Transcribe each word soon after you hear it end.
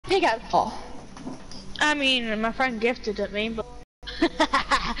pickaxe. Oh. I mean, my friend gifted it me, but.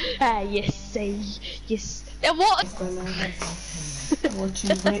 Yes, say yes. What?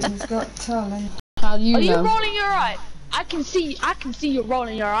 Watching Britain's Got Talent. How do you Are know? you rolling your eyes? I can see you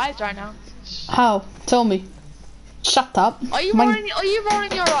rolling your eyes right now. How? Tell me. Shut up. Are you rolling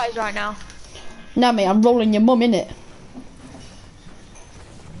your eyes right now? Nah, mate, I'm rolling your mum, innit?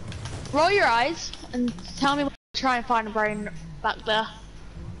 Roll your eyes and tell me what to try and find a brain back there.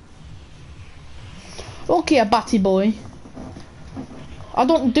 Okay, a batty boy. I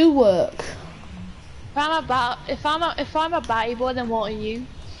don't do work. If I'm a batty boy, then what are you?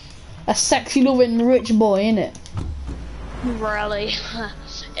 A sexy loving rich boy, innit? Really?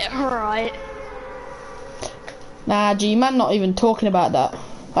 Right. Nah, G man, not even talking about that.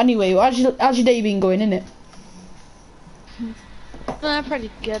 Anyway, how's your day been going, innit?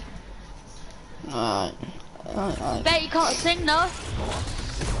 Pretty good. Alright. Bet you can't sing, no?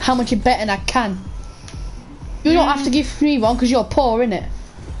 How much you betting I can? You don't have to give me one because you're poor, innit?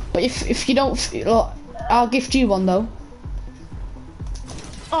 But if you don't, look, I'll gift you one though.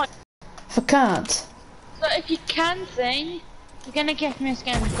 Oh. If I can't. So if you can sing, you're gonna gift me a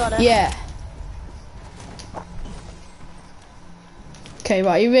skin. Got it? Yeah. Okay,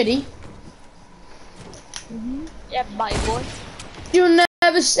 right, you ready? Yeah, bye, boy. You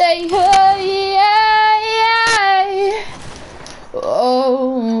never say hey, hey, hey. Oh.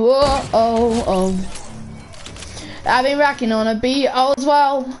 I've been racking on a beat as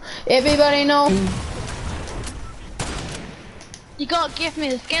well. Everybody know. You gotta give me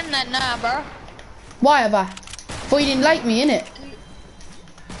the skin then, nah, bro. Why have I? Thought you didn't like me, innit?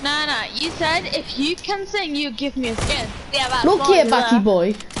 Nah. You said if you can sing, you give me a skin. Yeah, that's Look here, Batty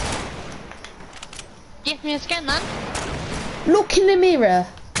boy. Give me a skin then. Look in the mirror.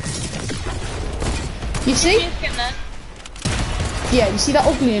 You see? Give me a skin then. Yeah, you see that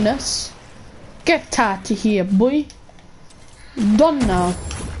ugliness? Get out of here, boy. Done now.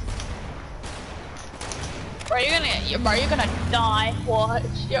 Bro, you're gonna die.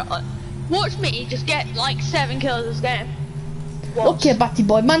 Watch me just get like 7 kills this game. Watch. Look here, Batty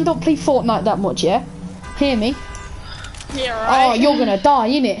boy. Man, don't play Fortnite that much, yeah? Hear me? Yeah, right. Oh, you're gonna die,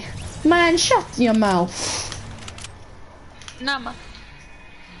 innit? Man, shut your mouth. Nah, man.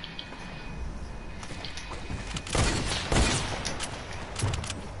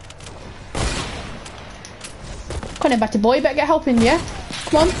 Come on, Batty boy. You better get help in, yeah?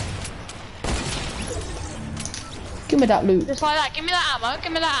 Come on. Give me that loot. Just like that. Give me that ammo.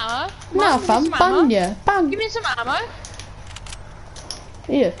 Give me that ammo. Nah, fam. Bang ya. Bang. Give me some ammo.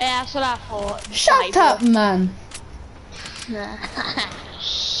 Here. Yeah, that's what I thought. Shut up, man.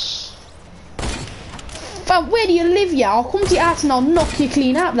 Fam, where do you live, yeah? I'll come to your house and I'll knock you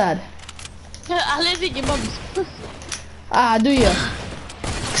clean out, lad. I live in your mum's. Ah, do you?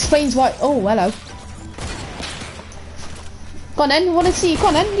 Explains why. Oh, hello. Go on then, wanna see? Go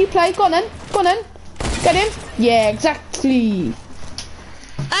on then, you play. Go on then. Go on then. Get him. Yeah, exactly.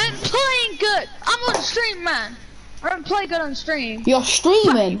 I'm playing good. I'm on stream, man. I don't play good on stream. You're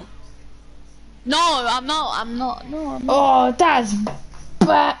streaming? No, I'm not. No, I'm not. Oh, that's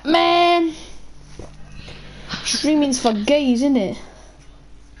Batman. Streaming's for gays, isn't it?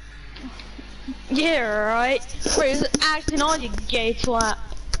 Yeah, right. Where's acting on, you gay twat?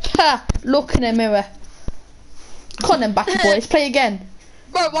 Ha! Look in the mirror. Come on then, Batty boy. Let's play again.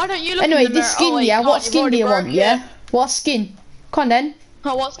 Bro, why don't you look Anyway, in the mirror? this skin, wait, yeah. no, What skin do you want, broke, yeah? What skin? Come on then.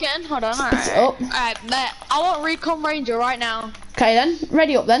 Oh, what skin? Hold on. Spit it up. Alright, bet. I want Recon Ranger right now. Okay then.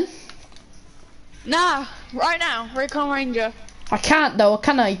 Ready up then. Nah, right now. Recon Ranger. I can't though,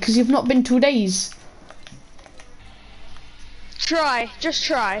 can I? Because you've not been 2 days. Try. Just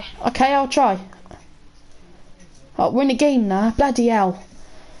try. Okay, I'll try. Oh, we're in a game now. Bloody hell.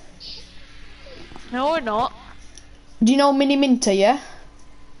 No, we're not. Do you know Mini Minter, yeah?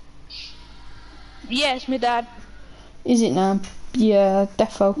 Yes, my dad. Is it now? Yeah,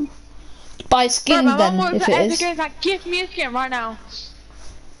 defo. Buy skins Bro, then, if it is. Game's like, give me a skin right now.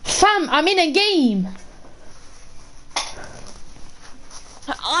 Fam, I'm in a game.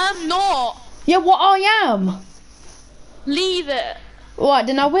 I'm not. Yeah, what I am. Leave it. Right,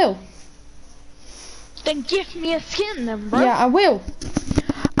 then I will. Then give me a skin then, bro. Yeah, I will.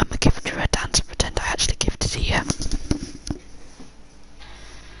 I'm gonna give her a dance and pretend I actually gifted it, yeah.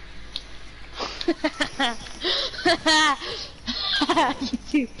 You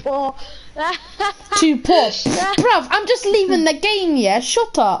too poor. Too poor. Bruv, I'm just leaving the game, yeah?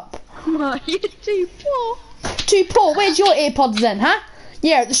 Shut up. You're too poor. Too poor? Where's your earpods then, huh?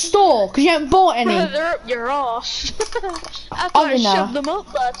 Yeah, at the store, because you haven't bought any. They're up your arse. I Oh, thought I no. shoved them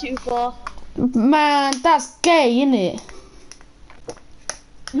up there too far. Man, that's gay, innit?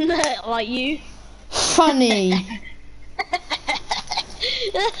 Like you. Funny.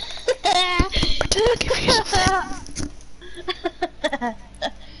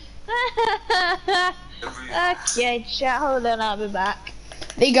 Okay, chat, hold on, I'll be back.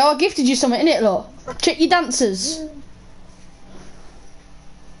 There you go, I gifted you something, innit, look? Check your dancers.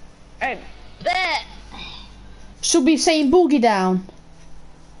 I bet. Should be saying boogie down.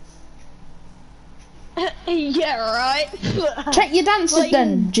 Yeah, right. Check your dancers Like,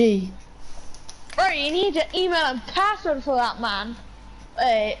 then, G. Bro, you need to email and password for that, man.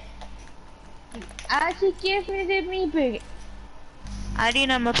 Wait. Actually, give me the boogie. I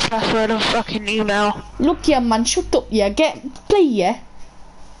didn't have my password of fucking email. Look here, man, shut up, yeah. Play, yeah.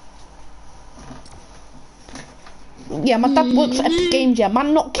 Yeah, my dad works at Epic Games, yeah.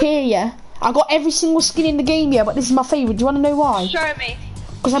 Man, not care, yeah. I got every single skin in the game, yeah, but this is my favourite. Do you want to know why? Show me.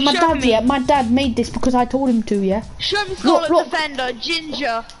 Because my dad, yeah, my dad made this because I told him to, yeah. Show me Scarlet Defender,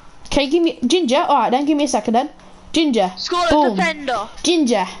 Ginger. Okay, give me Ginger. Alright then, give me a second then. Ginger. Scarlet Boom. Defender.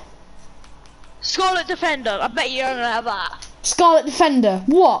 Ginger. Scarlet Defender. I bet you don't have that. Scarlet Defender.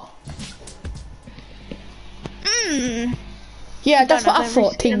 What? Yeah, that's what I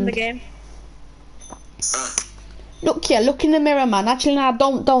thought, team. Look here, look in the mirror, man. Actually, no,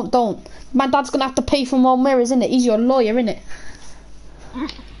 don't. My dad's gonna have to pay for more mirrors, innit? He's your lawyer, innit?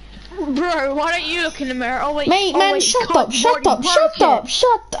 Bro, why don't you look in the mirror? Oh wait, mate, man, shut up.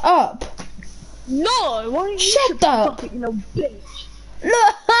 No, why don't you shut up? It, you know, bitch.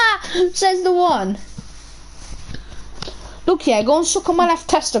 Look, says the one. Look here, go and suck on my left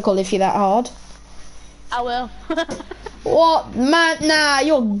testicle if you're that hard. I will. What, man? Nah,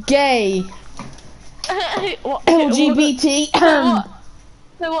 you're gay. What? LGBT.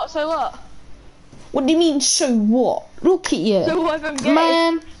 So what? What do you mean, so what? Look at you. So what if I'm gay?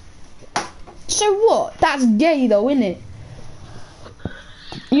 Man. So what? That's gay though, innit?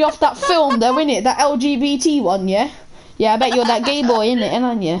 You off that film though, innit? That LGBT one, yeah? Yeah, I bet you're that gay boy, innit?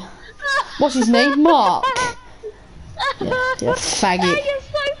 Aren't you? What's his name? Mark. Yeah, you faggot. You're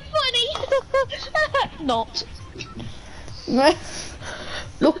so funny. Not.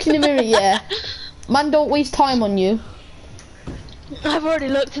 Look in the mirror, yeah. Man, don't waste time on you. I've already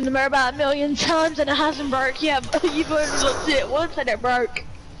looked in the mirror about 1,000,000 times and it hasn't broke yet, but you've only looked at it once and it broke.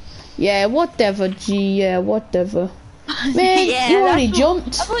 Yeah, whatever, G, yeah, whatever. Man, yeah, you already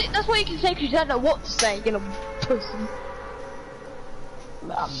jumped. That's what you can say because you don't know what to say, you know, pussy.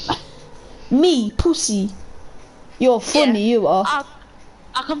 Me, pussy. You're funny, you are.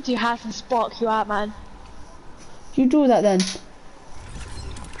 I'll come to your house and spark you out, man. You do that then.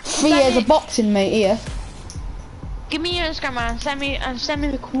 3 years of boxing, mate, here. Give me your Instagram, man. Send me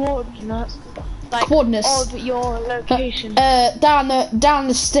the coordinates. Like, coordinates of your location. Down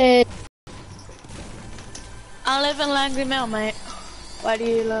the stairs. I live in Langley Mill, mate. Where do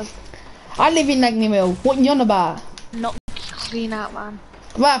you live? I live in Langley Mill. What you on about? Not clean out, man.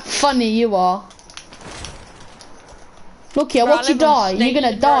 That funny you are. Look here, Bro, watch you die. You're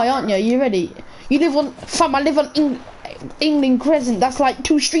gonna die, aren't you? You ready? You live on, fam, I live on England Crescent. That's like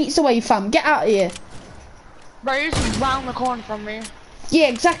 2 streets away, fam. Get out of here. Bro, you're just round the corner from me. Yeah,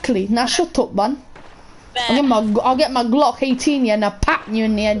 exactly. Now shut up, man. I'll get my Glock 18, yeah, and I'll pat you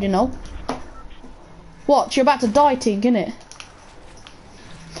in the head, you know. What? You're about to die, Tink, innit?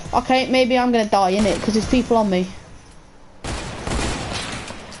 Okay, maybe I'm gonna die, innit? Because there's people on me.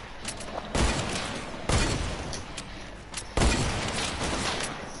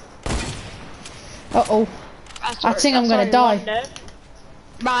 Uh-oh. I think I'm gonna die.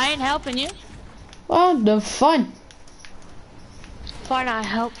 Ryan, helping you? Well, then fine. Fine, I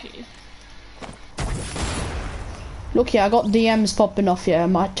help you. Look here, I got DMs popping off here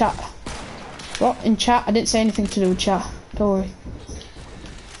in my chat. What? In chat? I didn't say anything to do with chat. Don't worry.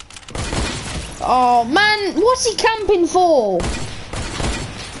 Oh, man! What's he camping for?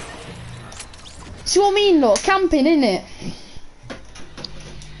 See what I mean, look? Camping, innit?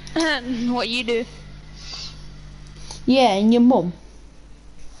 What you do? Yeah, and your mum.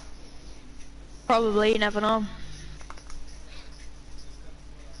 Probably, you never know.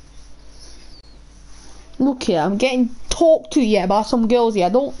 Look here, I'm getting talked to here by some girls here.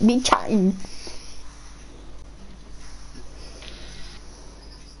 Don't be chatting.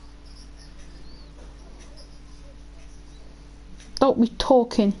 Don't be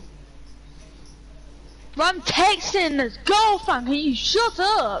talking. I'm texting this girlfriend. Can you shut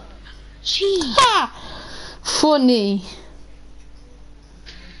up? Jeez. Ha! Funny.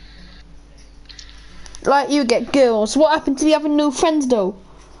 Like you get girls. What happened to the other new friends though?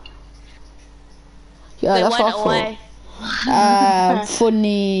 Yeah, they that's went what I away. thought.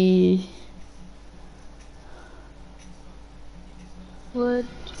 Funny. Would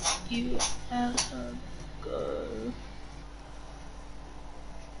you ever go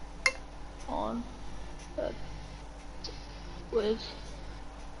on with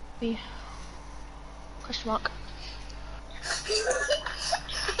me? Question mark.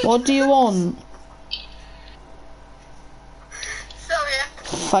 What do you want? Sorry.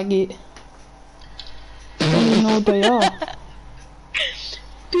 Faggot. You know they are.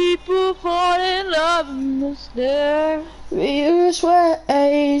 People fall in love in the stare. Years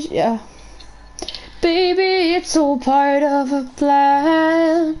ways, yeah. Baby, it's all part of a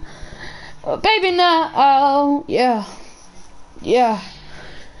plan. Oh, baby, now, yeah, yeah.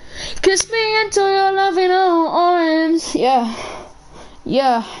 Kiss me into your loving arms, yeah,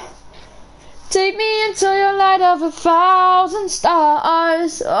 yeah. Take me into your light of 1,000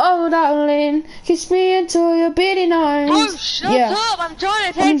 stars, oh darling. Kiss me into your beating arms. Oh, shut up! I'm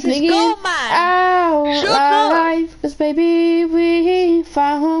trying to take this gold, man. Our Shut life, 'cause baby, we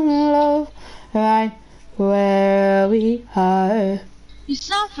found love right where we are. You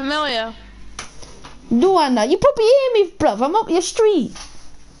sound familiar. Do I know? You probably hear me, bruv. I'm up your street.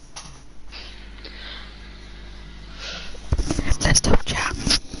 Let's talk chat.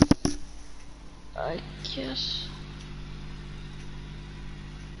 I guess.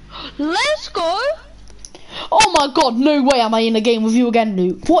 Let's go. Oh my god, no way am I in a game with you again,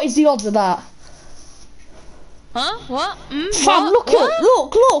 Luke. What is the odds of that? Huh? What? Fam, what?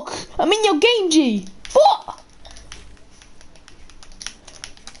 look. I'm in your game, G. What?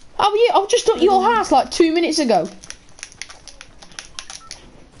 Oh yeah, I was just at your house like 2 minutes ago.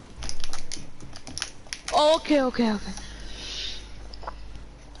 Okay.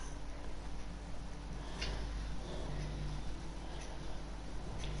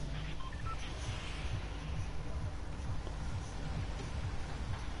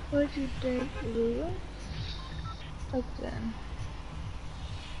 What'd you take, Lewis? Again.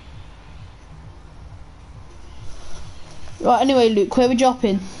 Right, anyway, Luke, where are we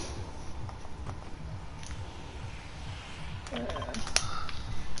dropping?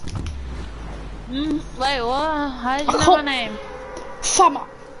 Wait, what? How did you know my name? Fam,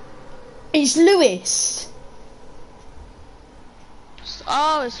 it's Lewis.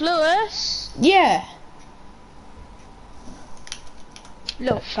 Oh, it's Lewis. Yeah.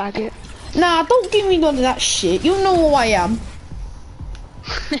 Little faggot. Nah, don't give me none of that shit. You know who I am.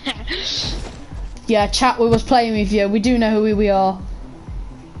 Yeah, chat, we was playing with you. We do know who we are.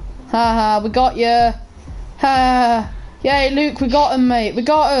 Haha, we got you. Ha. Yay, Luke, we got him, mate. We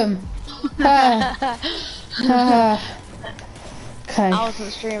got him. Ha. Ha. Okay. I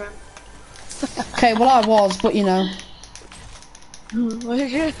wasn't streaming. Okay, well I was, but you know. What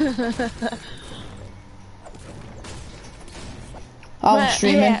did you? I was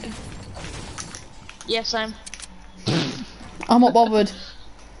streaming. Yeah. Yes, I'm not bothered.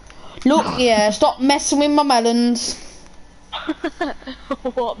 Look, yeah, stop messing with my melons.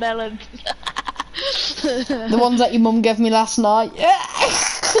 What melon? The ones that your mum gave me last night.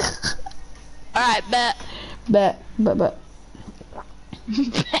 Alright, bet. Bet.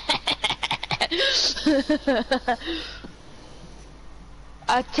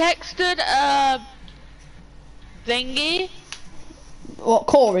 I texted thingy. What,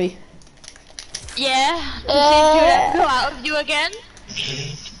 Corey? Yeah. To see if you would go out with you again.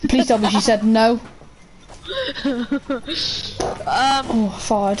 Please tell me she said no. Oh,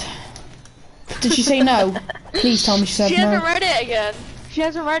 fired. Did she say no? Please tell me she said no. She hasn't read it again. She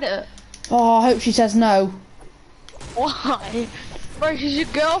hasn't read it. Oh, I hope she says no. Why? Bro, she's your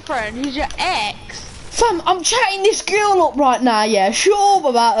girlfriend. She's your ex. Fam, I'm chatting this girl up right now, yeah. Shut up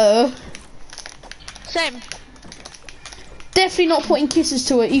about her. Same. Definitely not putting kisses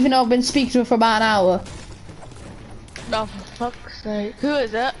to her, even though I've been speaking to her for about an hour. No, for fuck's sake. Who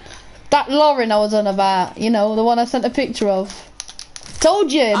is it? That Lauren I was on about, you know, the one I sent a picture of.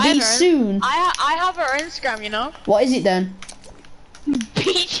 Told you, be soon. I have her Instagram, you know. What is it then?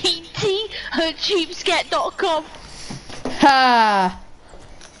 PGT@cheapskate.com. Ha!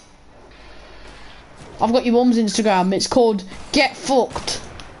 I've got your mum's Instagram. It's called Get Fucked.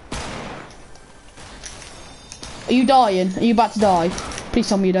 Are you dying? Are you about to die? Please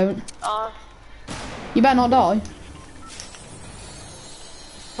tell me you don't. You better not die.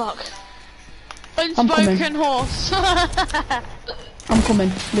 Fuck. I'm coming. Unspoken horse. I'm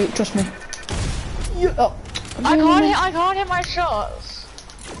coming, Luke, trust me. I can't hit my shots.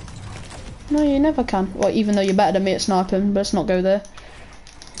 No, you never can. Well, even though you're better than me at sniping, but let's not go there.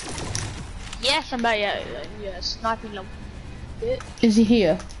 Yes, I'm better. Yeah, sniping little bit. Is he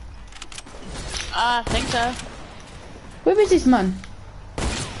here? I think so. Where is this man?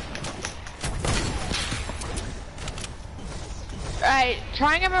 Right,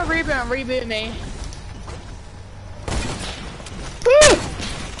 try and get my reboot and reboot me.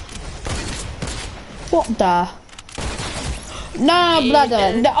 What the? Nah,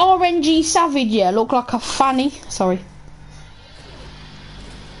 brother. The RNG Savage, yeah, look like a fanny. Sorry.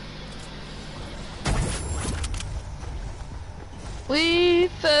 We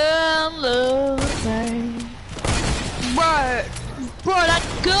fell in love, babe. Bro, that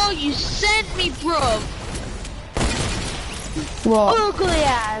girl you sent me, bro. What? Ugly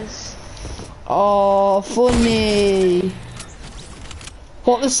ass. Oh, funny.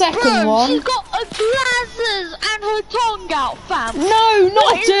 What, the second one? She's got her glasses and her tongue out, fam. No, not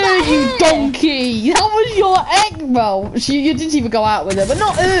What is her, that you hair? donkey. That was your ex, bro. You didn't even go out with her, but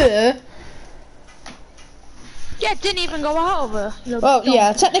not her. Yeah, didn't even go out with her. Well,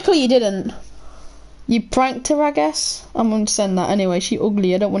 yeah, technically you didn't. You pranked her, I guess. I'm going to send that anyway. She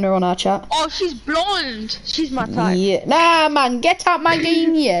ugly. I don't want her on our chat. Oh, she's blonde. She's my type. Yeah. Nah, man, get out my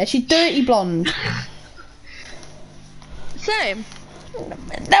game, yeah. She's dirty blonde. Same.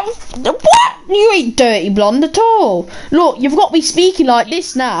 That was what? You ain't dirty blonde at all. Look, you've got me speaking like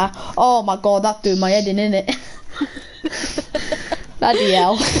this now. Oh my god, that's doing my head in, innit? Bloody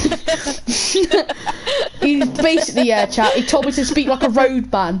hell. He basically, yeah, chat. He told me to speak like a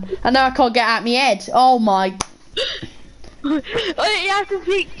road man, and now I can't get out my head. Oh my. You have to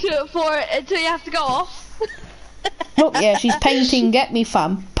speak to it for it until you have to go off. Look, yeah, she's painting. Get me,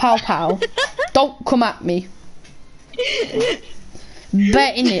 fam. Pow pow. Don't come at me.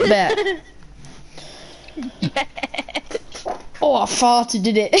 Bet in it, bet. Oh, I farted,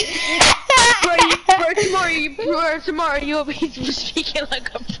 did it? Tomorrow you'll be speaking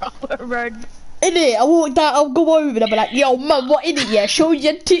like a proper road. In it, I walked out, I'll go over and I'll be like, yo, man, what in it, yeah? Show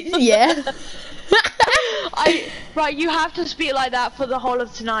your tits, yeah? Right, you have to speak like that for the whole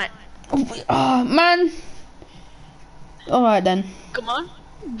of tonight. Oh, man. Alright then. Come on.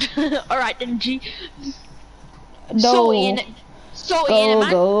 Alright then, G. No. Salty in it,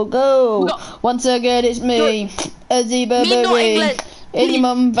 man. Go. Once again, it's me. Azzy Burberry. In your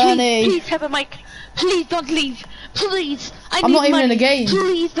mum, Vanny. Please have a mic. Please don't leave. Please. I'm not even in the game.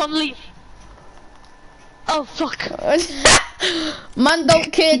 Please don't leave. Oh, fuck. Man,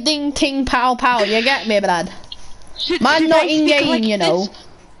 don't care, ding, ting, pow, pow. You get me, lad? Man, not in game, like you know.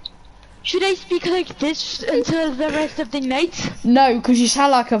 Should I speak like this until the rest of the night? No, because you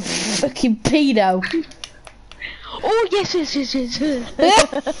sound like a fucking pedo. Oh, yes.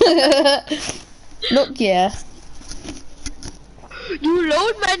 Look, yeah. You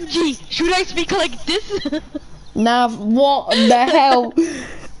load man, G. Should I speak like this? Now, what the hell?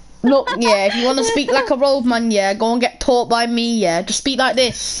 Look, yeah, if you want to speak like a road man, yeah, go and get taught by me, yeah. Just speak like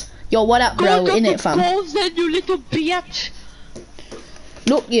this. Yo, what up, bro? Innit, fam? Balls then, you little bitch.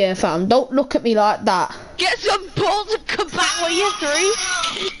 Look, yeah, fam. Don't look at me like that. Get some balls and come back when you're 3.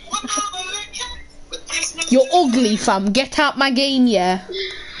 You're ugly, fam. Get out my game, yeah.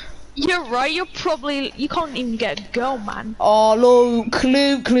 You're right. You can't even get a girl, man. Oh, look,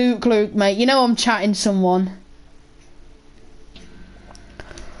 Luke, mate. You know I'm chatting someone.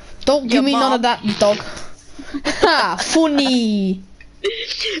 Don't give me none of that, dog. Ha, funny.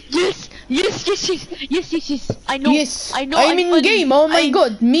 Yes. I know. Yes. I know. I'm in game. Oh my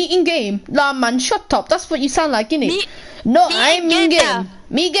god, me in game. Nah, man, shut up. That's what you sound like, innit? No, I'm in game.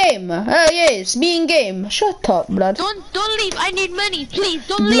 Me game. Oh yes, me in game. Shut up, blood. Don't leave. I need money, please.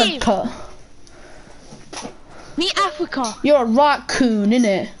 Don't Blood leave. cut. Me Africa. You're a raccoon,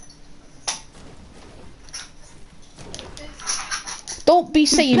 innit? Don't be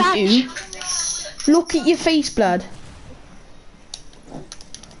saying ooh. Look at your face, blood.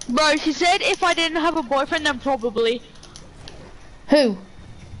 Bro, she said if I didn't have a boyfriend, then probably. Who?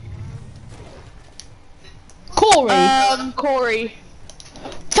 Corey. Corey.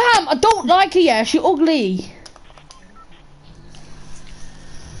 Fam, I don't like her, yeah, she's ugly.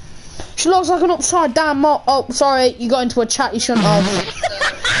 She looks like an upside down mob. Oh, sorry, you got into a chat you shouldn't have.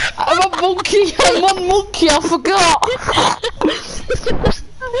 I'm a monkey, I forgot.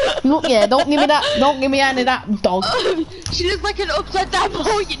 Look, yeah, don't give me any of that, dog. She looks like an upside down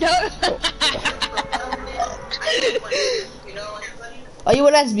hole, you know. Are you a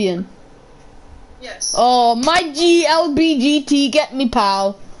lesbian? Yes. Oh, my GLBGT, get me,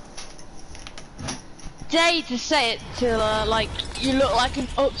 pal. Dare you to say it to her, like, you look like an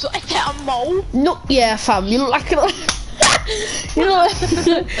upside down mole. Look, yeah, fam, you look like a... you know,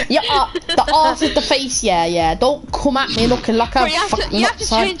 yeah, the arse is the face, yeah. Don't come at me looking like a fucking you have to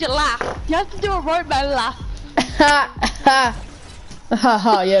change your laugh. You have to do a road man laugh.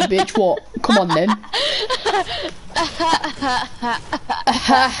 Haha, yeah, bitch, what? Come on, then.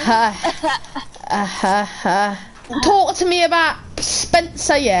 Talk to me about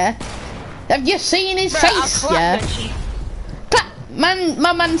Spencer, yeah. Have you seen his face, yeah? Clap, man,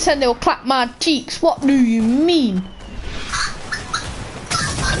 my man said they'll clap my cheeks. What do you mean?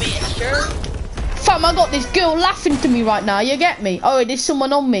 I mean, sure. Fam, I got this girl laughing to me right now, you get me? Oh, there's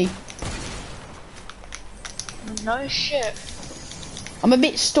someone on me. No shit. I'm a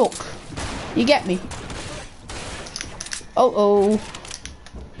bit stuck. You get me? Oh.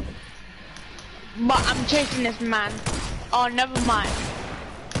 But I'm chasing this man. Oh, never mind.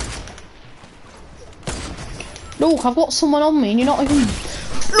 Look, I've got someone on me and you're not even...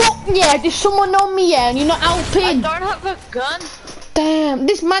 Look, yeah, there's someone on me, yeah, and you're not helping. I don't have a gun. Damn,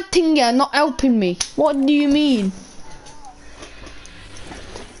 this mad thing, yeah, not helping me. What do you mean?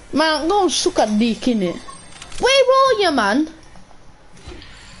 Man, go and suck a dick, innit? Where are you, man?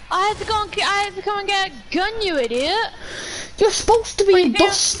 I had to come and get a gun, you idiot. You're supposed to be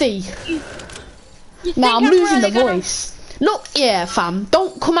Dusty. You Nah, I'm losing really the voice. Look, yeah, fam,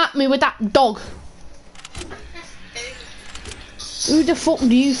 don't come at me with that dog. Who the fuck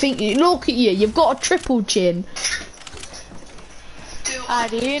do you think you... Look at you, you've got a triple chin. How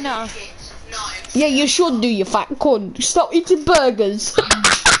do you know? Yeah, you should do, you fat cunt. Stop eating burgers.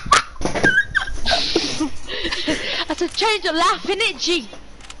 That's a change of laugh, innit, G?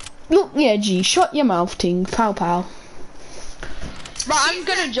 Look, yeah, G, shut your mouth, ting. Pow, pow. Right, I'm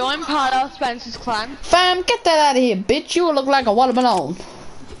gonna join Paolo Spencer's clan. Fam, get that out of here, bitch. You look like a watermelon.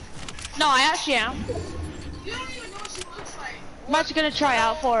 No, I actually am. I'm actually gonna try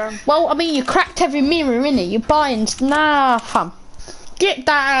out for him. Well, I mean, you cracked every mirror, innit? You're buying... Nah, fam. Get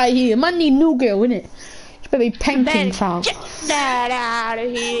that out of here. Man need new girl, innit? You better be painting, fam. Get that out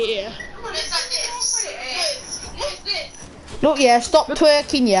of here. Look, yeah, stop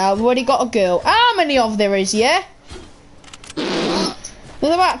twerking, yeah. I've already got a girl. How many of there is, yeah?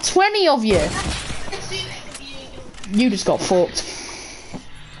 There's about 20 of you. You just got fucked.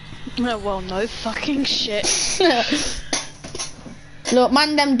 Oh, well, no fucking shit. Look,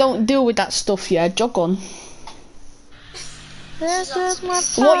 man, them don't deal with that stuff, yeah. Jog on. This is my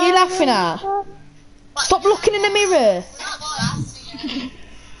What are you laughing at? Stop looking in the mirror.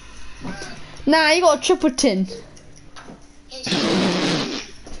 Nah, you got a triple tin.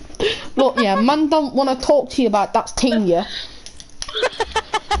 Look, yeah, man don't want to talk to you about that thing, yeah.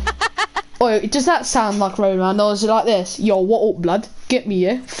 Wait, does that sound like rolling around, or is it like this? Yo, what up, blood? Get me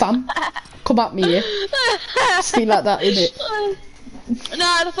here, fam. Come at me here. Speak like that, innit?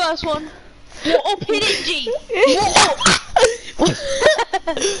 Nah, the first one. What up, hit it, G? What up?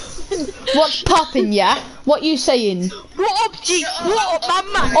 What's poppin', yeah? What you saying? What up, G? What up, my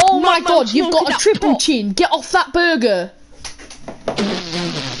man? Oh my Man, god, you've got a smoking triple that chin. Get off that burger.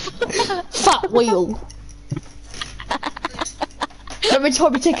 Fat wheel. Every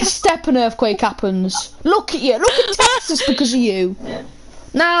time you take a step, an earthquake happens. Look at you. Look at Texas because of you.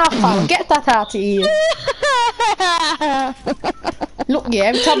 Nah, fam, get that out of here. Look, yeah,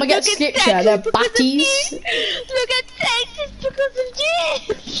 every time I get skipped there, they're batties. Look at Texas because of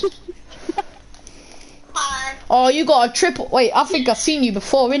this. Oh, you got a triple. Wait, I think I've seen you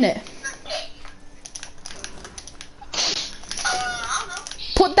before, innit?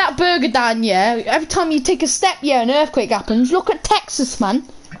 Put that burger down, yeah. Every time you take a step, yeah, an earthquake happens. Look at Texas, man.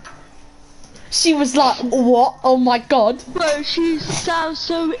 She was like, what? Oh my god. Bro, she sounds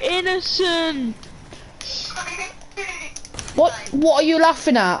so innocent. What are you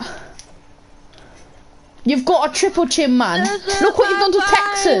laughing at? You've got a triple chin, man. Look what you've done to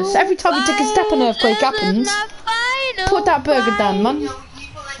Texas. Every time you take a step, an earthquake happens. Put that burger down, man.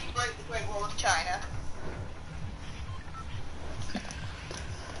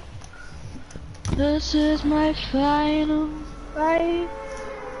 This is my final fight.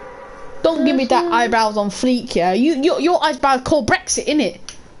 Don't give me that eyebrows on fleek, yeah. Your eyebrows called Brexit, innit?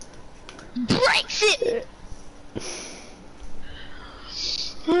 Brexit.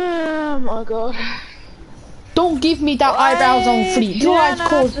 Oh my god. Don't give me that eyebrows on fleek. Your eyes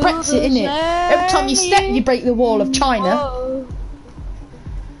cause Brexit, innit? Every time you step, you break the wall of China.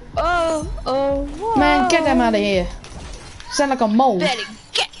 Oh. Man, get them out of here. Sound like a mole. Better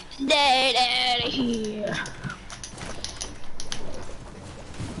get that out of here.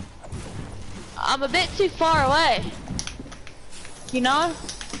 I'm a bit too far away. You know?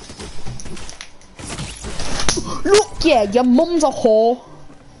 Look, yeah, your mum's a whore.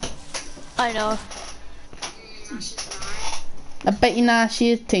 I know. I bet you now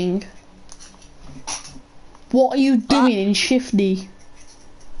she is ting. What are you doing in Shifty?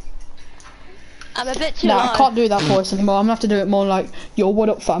 I'm a bit too Nah, low. I can't do that voice anymore. I'm gonna have to do it more like, yo, what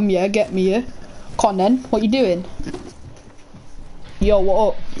up, fam? Yeah, get me here. Come on then, what you doing? Yo,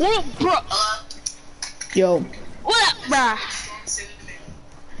 what up? What up, bro? Yo. What up, bruh?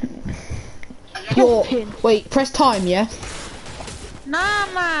 popping. Wait, press time, yeah? Nah,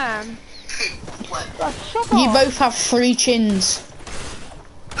 man. Shut You up. both have 3 chins.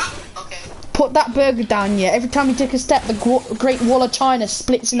 Okay. Put that burger down, yeah? Every time you take a step, the Great Wall of China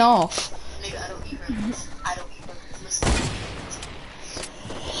splits in half. Nigga, I don't eat burgers. I don't eat burgers. Listen.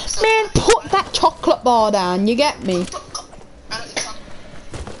 So, Man, put that chocolate bar down, you get me? I don't eat chocolate.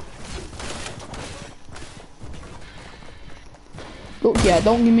 Look, yeah,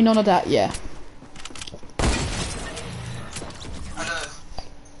 don't give me none of that, yeah. I know.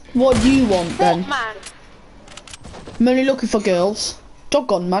 What do you want, then? What, man? I'm only looking for girls.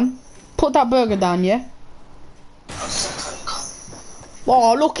 Doggone, man. Put that burger down, yeah?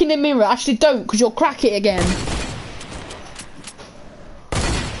 Oh, look in the mirror. Actually, don't, because you'll crack it again.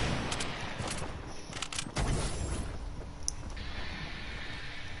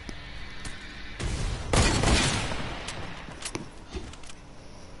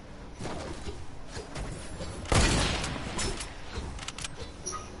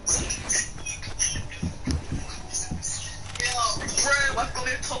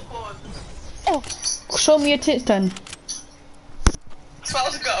 Oh, Show me your tits, then.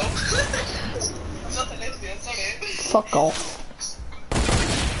 12 ago. I'm not a lesbian, sorry. Fuck off.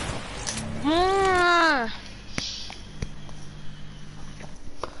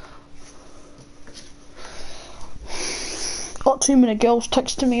 Got 2 minute girls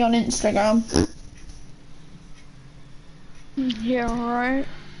texting me on Instagram. yeah, right.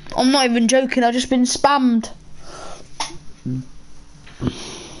 I'm not even joking, I've just been spammed.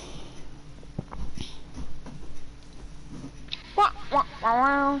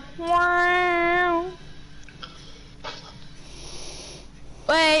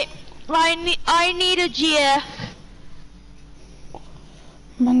 Wait, I need a GF.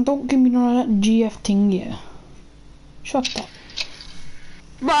 Man, don't give me none of that GF thing, yeah. Shut up.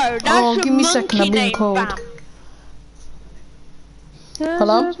 Bro, that's Oh, a give me a monkey second, I'm being name, cold. fam.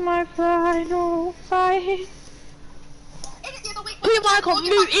 Hello? This is my final fight. Put your mic on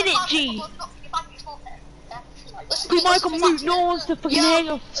mute, innit, G? Put your mic on mute, no one wants to fucking hear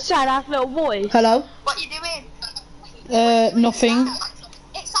your sad ass little voice. Hello? What you doing? Nothing.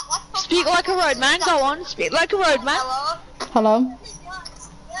 Speak like a roadman, go on, speak like a roadman. Hello? Hello?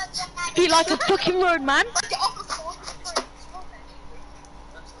 Speak like a fucking roadman.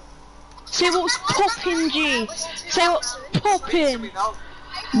 Say what's poppin', G. Say what's poppin'.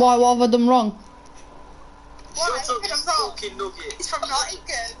 Why, what have I done wrong? What? It's from fucking nugget. It's from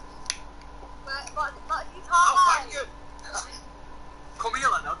Nottingham. What do you talk like? Come here,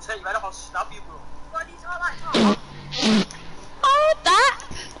 man. I'll tell you right off. I'll stab you, bro. What do you talk like? Oh, that.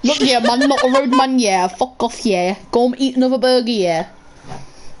 Look, yeah, man, not a roadman, yeah. Fuck off, yeah. Go and eat another burger, yeah.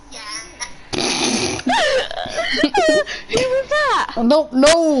 Who was that? I don't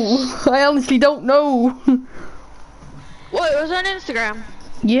know. I honestly don't know. What, it was on Instagram?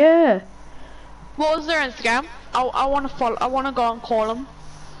 Yeah. What was their Instagram? I wanna follow, I wanna go and call them.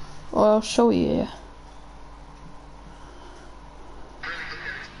 I'll show you, yeah.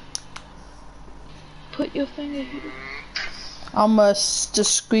 Put your finger here. I'm just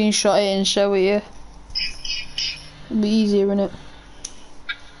screenshot it and show it you. It'll be easier, innit?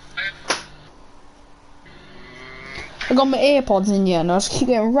 I got my AirPods in here and I just keep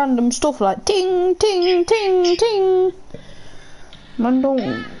getting random stuff like ting, ting, ting, ting. Man,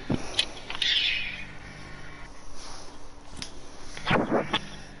 don't.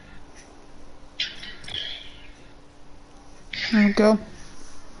 There we go.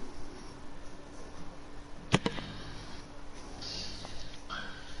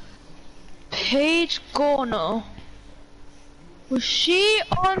 Paige Gorno. Was she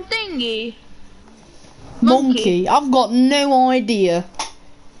on thingy? Monkey. I've got no idea.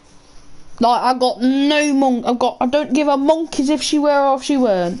 Like, I got no I don't give a monkeys if she were or if she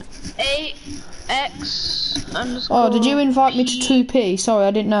weren't. AX underscore. Oh, did you invite me to 2P? Sorry,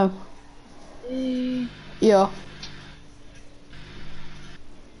 I didn't know. Yeah.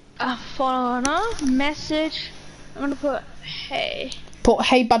 Follow her. Message. I'm gonna put hey. Put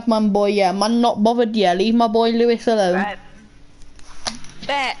hey bad man boy, yeah. Man not bothered, yeah. Leave my boy Lewis alone. Right.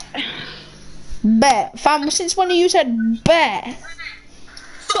 Bet. Bet. Fam, since when you said bet?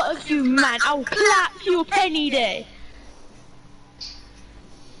 Fuck you, man. I'll clap you any day.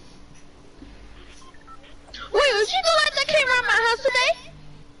 Wait, was you the one that came around my house today?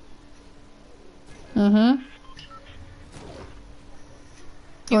 Mm-hmm.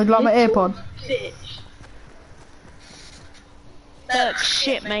 Would you like my AirPod? Bitch. Look,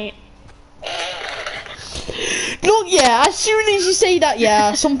 shit, mate. Look, yeah, as soon as you say that,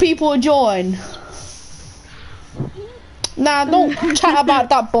 yeah, some people will join. Nah, don't chat about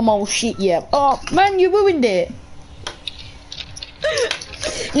that bumhole shit yet. Oh, man, you ruined it.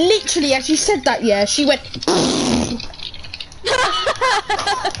 Literally, as you said that, yeah, she went...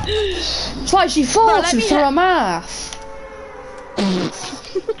 It's like she farted through her mouth.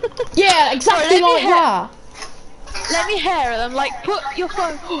 Yeah, exactly like that. Let me hear them. Like, put your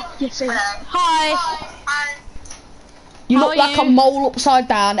phone. Yes, yes. Hi. You How look are like you? a mole upside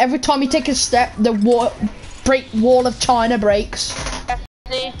down. Every time you take a step, the wall of China breaks.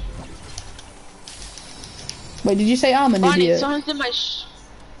 See? Wait, did you say I'm an Barney, idiot? someone's in my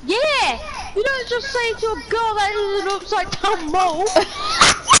Yeah! You don't just say to a girl that is an upside down mole.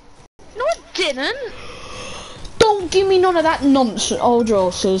 No, I didn't. Don't give me none of that nonsense, old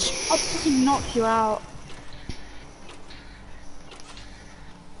Rosses. I'll fucking knock you out.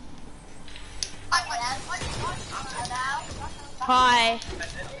 Hi.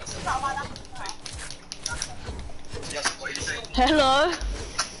 Hello.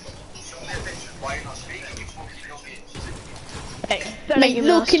 Hey, Mate,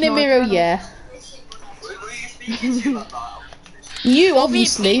 look in the mirror, yeah. You,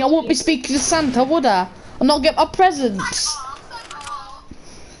 obviously. I won't be speaking to Santa, would I? I'll not get my presents.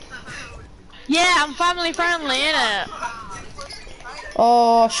 Yeah, I'm family friendly, innit?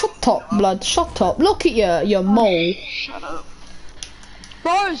 Oh, shut up, blood. Shut up. Look at you mole. Shut up.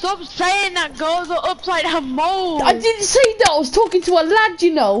 Bro, stop saying that girls are upside down moles. I didn't say that. I was talking to a lad,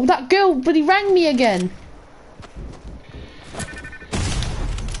 you know. That girl, but he rang me again.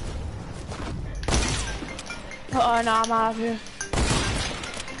 Oh no, I'm out of here.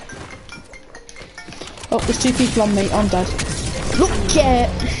 Oh, there's two people on me. I'm dead. Look at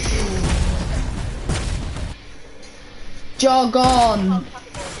Jargon.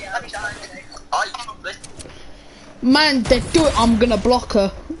 Man, they do it. I'm gonna block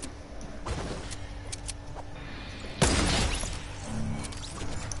her.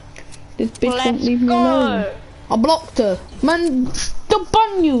 This bitch won't leave me alone. I blocked her. Man, don't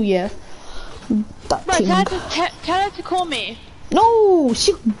ban you, yeah. That Bro, thing. tell her to call me. No,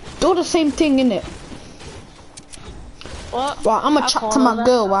 she do the same thing, innit? What? Right, I'm gonna chat to my her.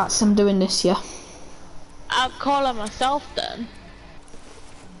 girl whilst I'm doing this, yeah. I'll call her myself then.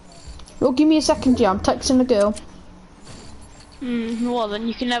 Well, give me a second, yeah. I'm texting the girl. Well then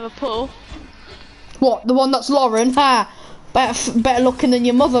you can never pull. What? The one that's Lauren? Ha! Better looking than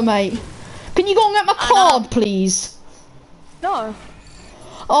your mother, mate. Can you go and get my card, please? No.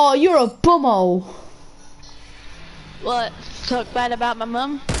 Oh, you're a bumhole. What? Talk bad about my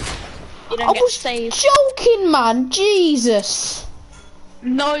mum? You don't I get was saved. joking, man. Jesus.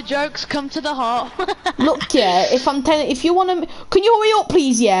 No jokes come to the heart. Look, yeah. If you want to, can you hurry up,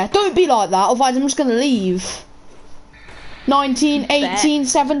 please? Yeah. Don't be like that. Otherwise, I'm just gonna leave. 19, 18,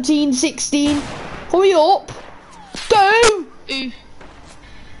 17, 16. Hurry up. Go. Ooh.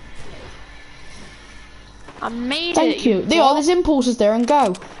 I made Thank it. you. There are. There's impulses there, and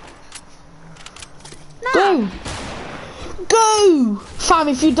go. No. Go. Go. Fam,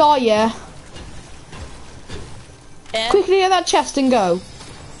 if you die, yeah. Quickly get that chest and go.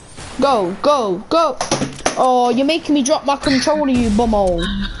 Go, go, go. Oh, you're making me drop my controller, you bumhole.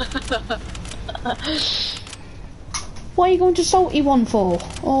 Why are you going to salty one for?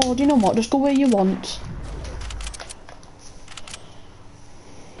 Oh, do you know what? Just go where you want.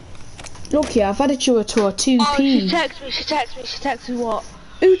 Look here, I've added you to a 2P. Oh, she texted me what?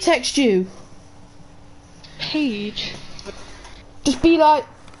 Who texted you? Paige. Just be like,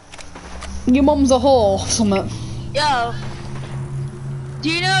 your mum's a whore or something. Yo. Do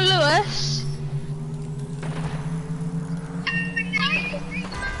you know Lewis?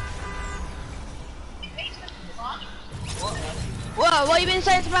 Whoa, what you been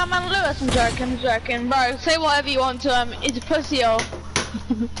saying about man Lewis? I'm joking, bro. Say whatever you want to him. He's a pussy-o.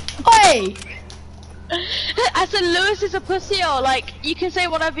 Hey! I said Lewis is a pussy-o. Like, you can say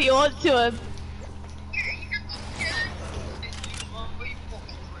whatever you want to him.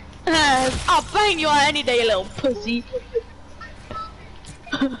 I'll bang you out any day, you little pussy.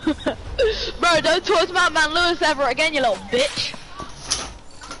 Bro, don't talk about man Lewis ever again, you little bitch.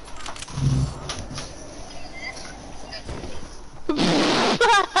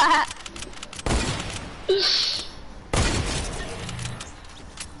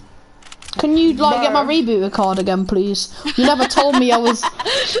 Can you like get my rebooter card again, please? You never told me I was.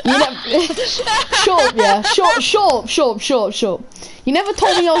 You never. Shut up, yeah. Shut up. You never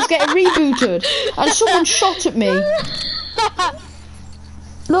told me I was getting rebooted, and someone shot at me.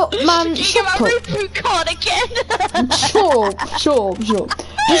 Look, man, Can you get my shut up. reboot card again? Shut up.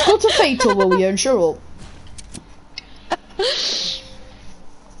 Just go to Fatal, will you, and shut up.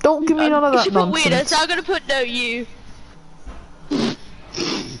 Don't give me none of that You should put weirdo, nonsense. so I'm gonna put no you.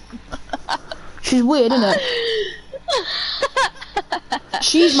 She's weird, isn't it?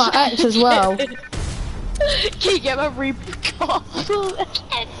 She's my ex as well. Can you get my reboot?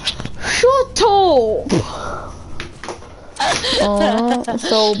 Shut up! Oh,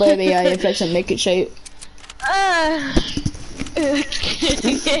 so baby, I flex and make it shape.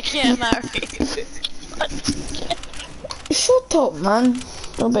 Get my reboot. Shut up, man.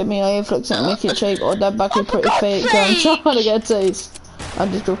 Don't make me I flex and make it shake or that back is pretty fake. So I'm trying to get a taste. I'm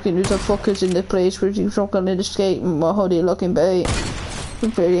just looking at the fuckers in the place where he's rocking in the skate and my hoodie looking bait.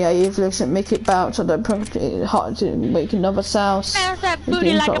 Pretty I flex and make it bounce or that pretty hot to make another sound. Bounce that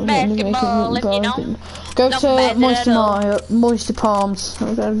booty like a basketball, if you know. Go Don't to bend it at all. Moisture Palms.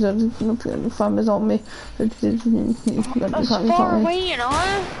 Farmers on me. That's far away, you know.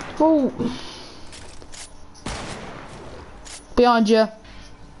 Oh. Behind you.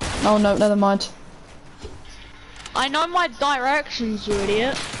 Oh no, never mind. I know my directions, you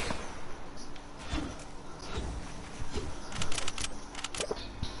idiot.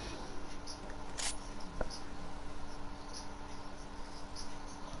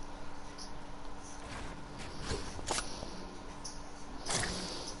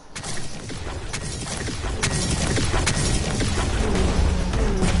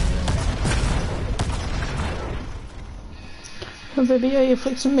 Baby, yeah, you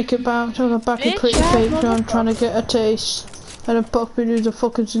fix and make it bounce on the back of pretty fake. I'm trying to get a taste. And a puck produce the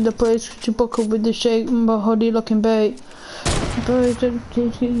fuckers in the place. Could you buckle with the shape and my hoodie looking bait? Buried in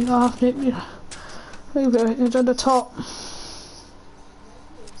half nip. It's at the top.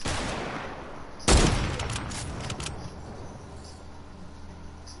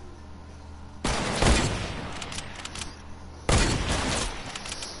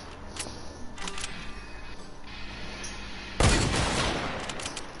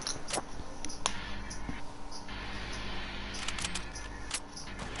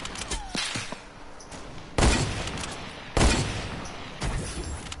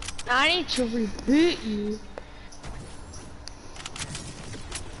 I need to reboot you.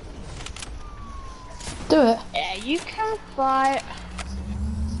 Do it. Yeah, you can fight.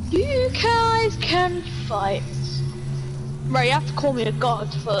 You guys can fight. Right, you have to call me a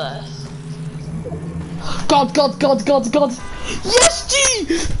god first. God. Yes, G!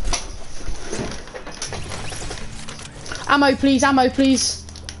 Ammo, please.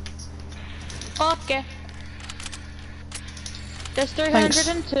 Okay. There's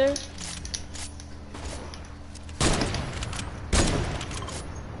 302.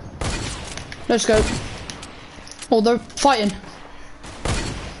 Let's go. Oh, they're fighting.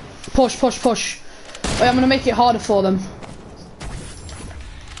 Push. Wait, I'm gonna make it harder for them.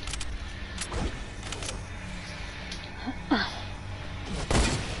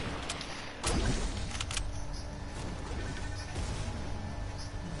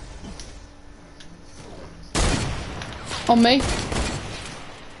 On me.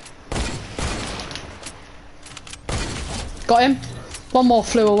 Got him. One more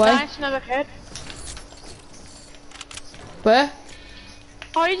flew away. Nice, another kid. Where?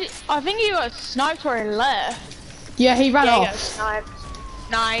 Oh, I think he got sniped where he left. Yeah, he ran Yeah, he off. got sniped.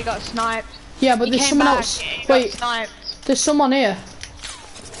 Nah, he got sniped. Yeah, but He there's came someone back, else. he got Wait, sniped. there's someone here.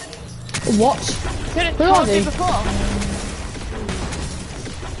 What? Could've Who are told you they? before.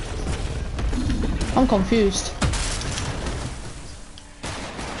 I'm confused.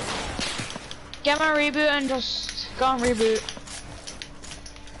 Get my reboot and just go on reboot.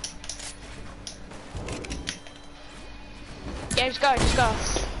 Yeah, just go.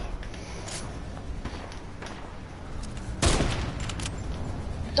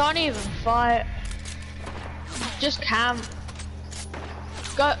 Don't even fight. Just camp.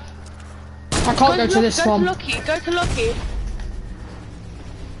 Go. I can't go to this one. Go to Lucky.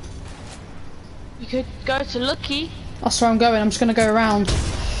 You could go to Lucky. That's where I'm going. I'm just gonna go around.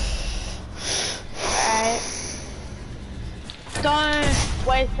 Alright. Don't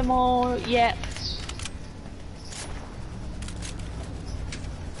waste them all yet.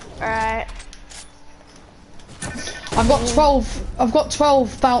 Alright. I've got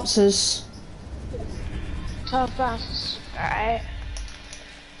 12 bouncers. 12 bounces. Alright.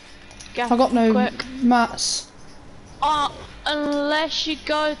 I got no quick. mats. Unless you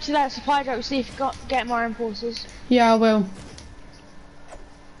go to that supply drop, see if you get more enforcers. Yeah, I will.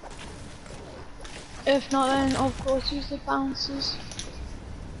 If not, then of course use the bouncers.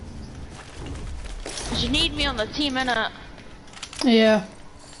 Cause you need me on the team, innit? Yeah.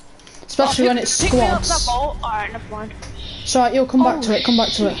 Especially when it's squads. Alright, never mind. It's alright, you'll come back to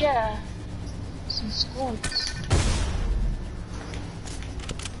it, Yeah. Some squads.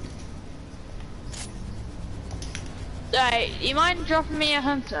 Right, you mind dropping me a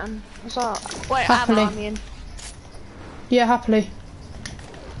hunter? So, wait, Happily. ammo, I mean. Yeah, happily.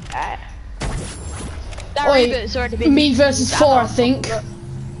 Alright. That Oi, reboot's already been me versus used. 4, I Ammo, think.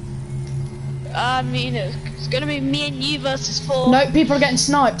 I mean, it's gonna be me and you versus 4. No, people are getting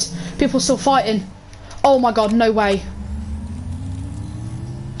sniped. People are still fighting. Oh my god, no way.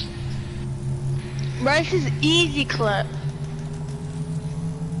 Bro, this is easy clip.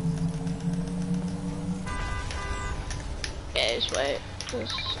 Yeah, just wait.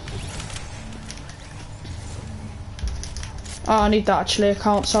 Oh, I need that actually, I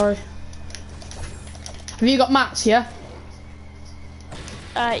can't, sorry. Have you got mats, yeah?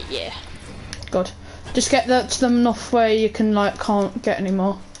 Yeah. Good. Just get that to them enough where you can, like, can't get any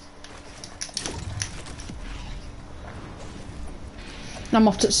more. I'm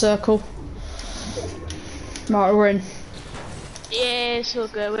off to the circle. Right, we're in. Yeah, it's all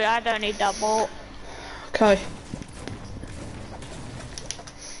good. I don't need that bolt. Okay.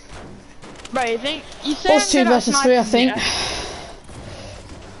 Bro, you think you say Us I'm 2 good at versus 3, I sniping, think. yeah?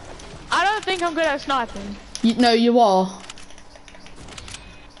 I don't think I'm good at sniping. No, you are.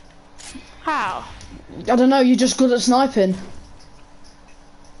 How? I don't know, you're just good at sniping.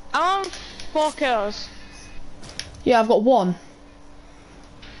 I'm on 4 kills. Yeah, I've got 1.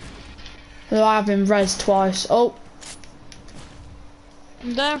 Though I have been res twice. Oh,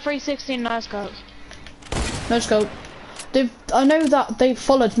 I'm doing 316 nice scopes. no scope. I know that they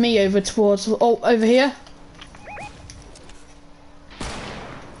followed me over towards. Oh, over here.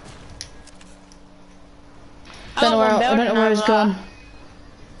 I don't know where he's gone.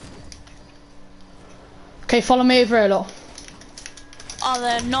 Okay, follow me over here, lot. Oh,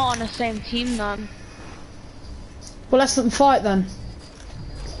 they're not on the same team then. Well, let's let them fight then.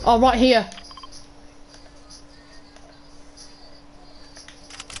 Oh, right here.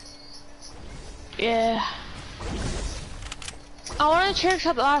 Yeah. I want to trick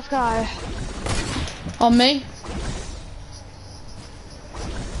shot the last guy. On me.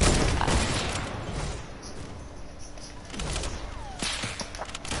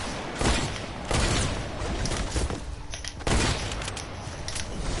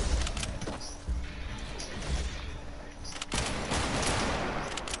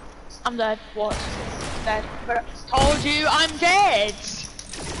 I'm dead. What? Dead. But told you I'm dead.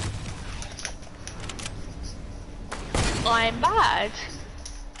 I'm bad.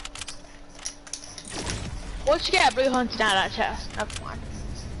 Once you get a blue hunter down that chest, never mind.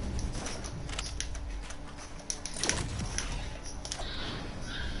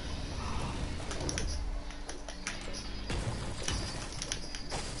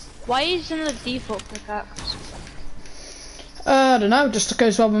 Why are you using the default pickaxe? I don't know, just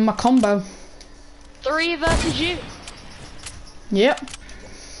goes well with my combo. 3 versus you. Yep.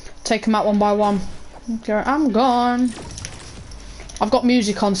 Take them out one by one. Okay, I'm gone. I've got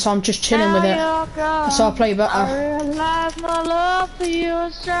music on, so I'm just chilling with it. So I'll play better. I realize my love for you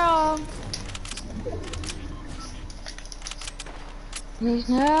is strong. Please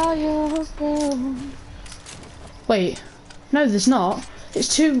now you're gone. Wait. No, there's not.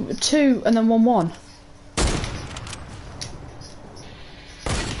 It's 2 and then 1-1.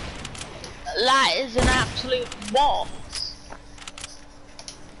 That is an absolute what?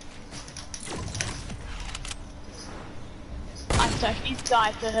 I actually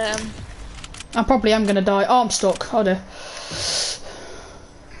died to him. I probably am gonna die. Oh, I'm stuck. Oh dear.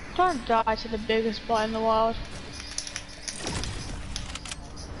 Don't die to the biggest boy in the world.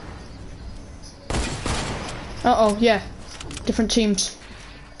 Uh oh, yeah. Different teams.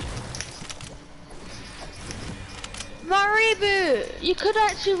 My reboot! You could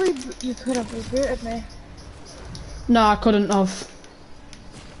actually you could have rebooted me. No, I couldn't have.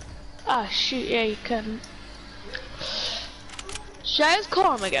 Oh shoot, yeah you couldn't. Should I just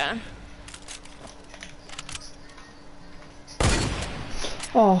call him again?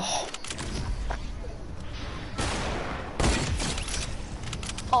 Oh.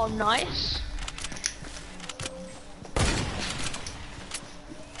 Oh nice.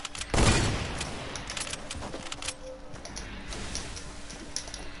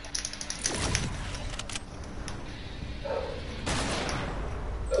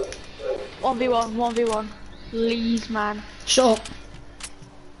 One v one. Please, man. Shut up.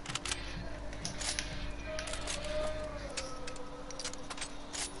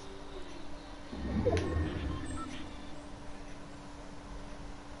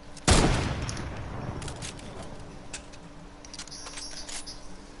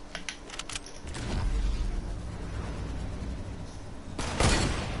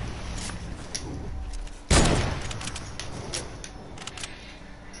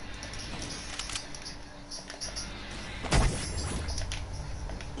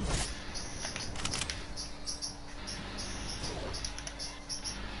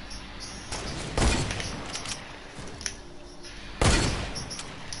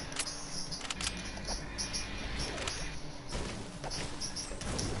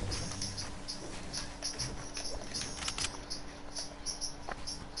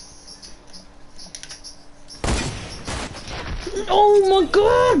 Oh my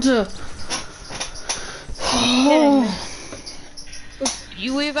god!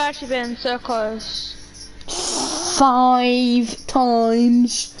 We've actually been so close. 5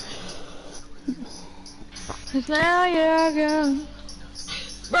 times. Cause now you're gone.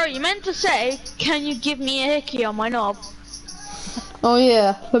 Bro, you meant to say, can you give me a hickey on my knob? Oh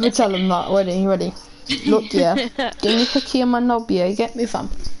yeah, let me tell him that. Ready. Look, yeah. Give me a hickey on my knob, yeah. You get me, fam?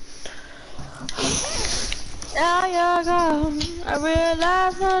 Now you're gone. I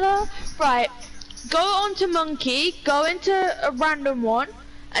realize that. Right. Go onto Monkey, go into a random one,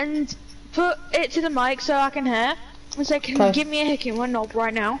 and put it to the mic so I can hear. And say, can you give me a hickey on my knob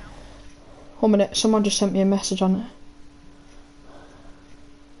right now? 1 minute, someone just sent me a message on it.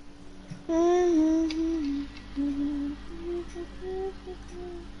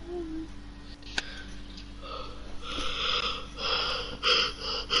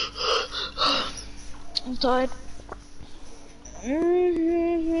 I'm tired.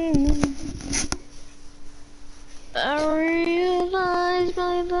 I realize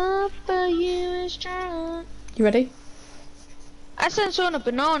my love for you is strong. You ready? I sent someone a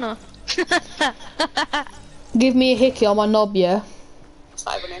banana. Give me a hickey on my knob, yeah.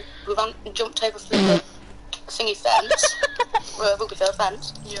 Siren, we've jumped over through the thingy fence, Rubyville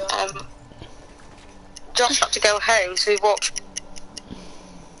fence. Yeah. Josh had to go home, so we walked.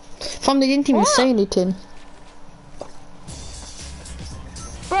 Fam, they didn't even say anything.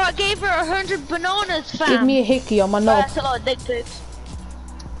 Bro, I gave her 100 bananas, fam. Give me a hickey on my knob. That's a lot of dick pics.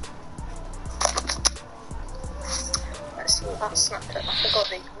 Let's see what that snapped at. I forgot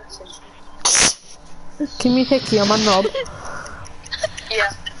the message. Give me a hickey on my knob.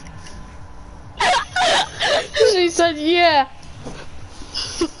 Yeah. She said, yeah.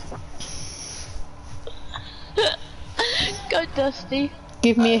 Go, Dusty.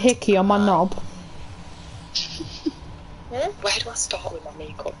 Give me a hickey on my knob. Where do I start with my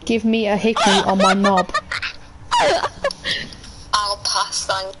makeup? Give me a hickey on my knob. I'll pass,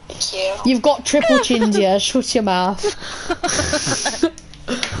 thank you. You've got triple chins, yeah. Shut your mouth.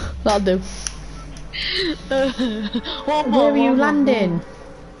 That'll do. Where are you landing?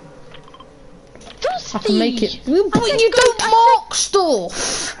 Dusty! I can make it. You don't mark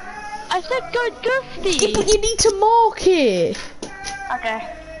stuff. I said go, Dusty. Yeah, but you need to mark it. Okay.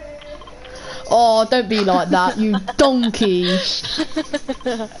 Oh, don't be like that, you donkey.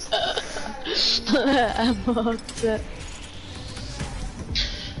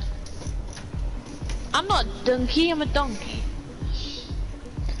 I'm not a donkey, I'm a donkey.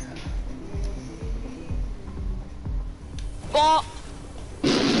 What?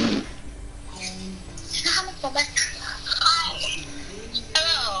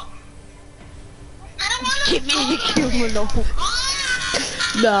 Give me a criminal.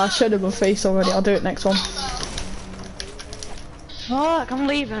 Nah, I showed him my face already. I'll do it next one. Fuck, I'm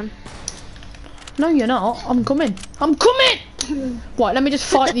leaving. No, you're not. I'm coming. I'm coming! Right, let me just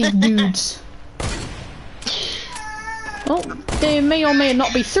fight these dudes. Oh, there may or may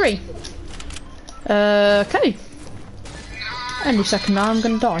not be 3. Okay. Any second now, I'm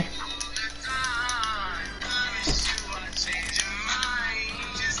gonna die.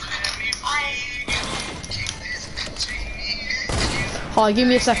 Hi, give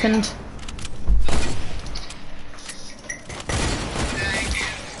me a second.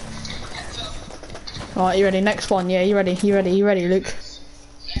 Alright, you ready? Next one, yeah, you ready, Luke?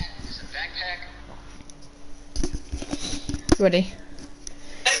 Ready?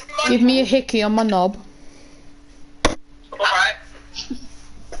 Give me a hickey on my knob. Alright.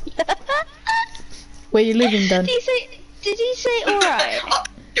 Where you living then? Did he say alright?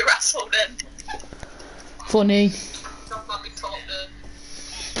 You're asshole then. Funny. Don't fucking talk then.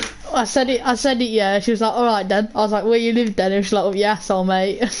 I said it, yeah, she was like, alright then. I was like, where you live then? And she's like, oh, yeah, asshole,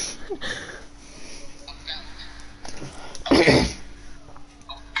 mate. Find the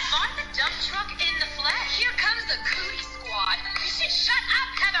dump truck in the flesh. Here comes the cootie squad. You should shut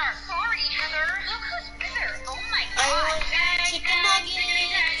up, Heather. Sorry, Heather. Look who's bitter. Oh my god. Chicken nuggets.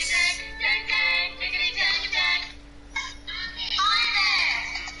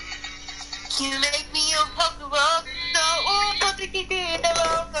 You make me a puppy rock.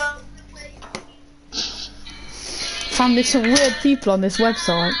 Found there's some weird people on this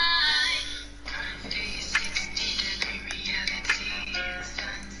website.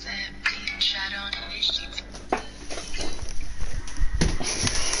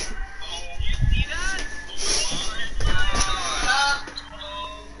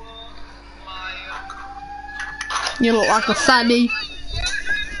 You look like a fanny.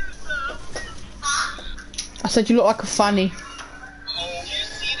 I said you look like a fanny.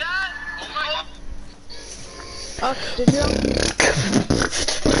 Okay, did you?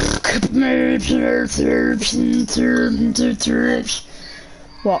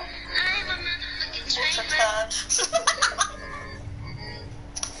 What?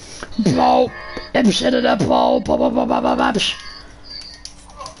 Blow.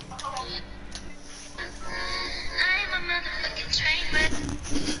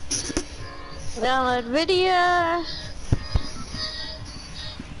 Download video.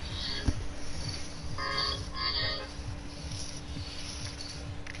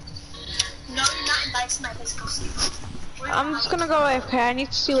 No, you're not invited to my physical sleep. I'm just gonna go AFK. I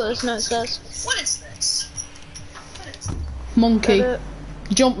need to see what this note says. What is this? Monkey.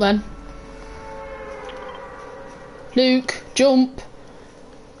 Jump then. Luke, jump.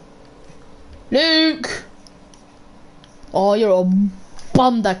 Luke. Oh, you're a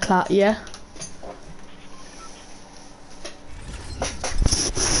bonderclat, yeah?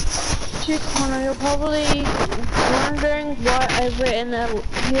 Connor, you're probably wondering why I've written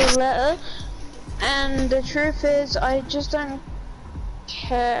your letter, and the truth is, I just don't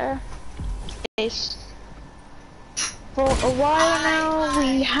care. For a while now,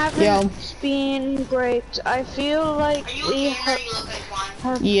 we haven't been great. I feel like we have.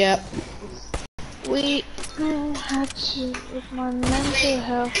 Yep. We had to with my mental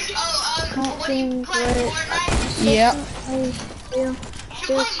health not being great. Yep. I feel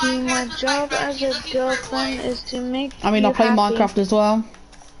guilty. My job as a girlfriend is to make I mean, I play Minecraft as well.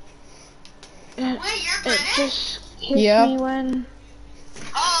 It just hits me when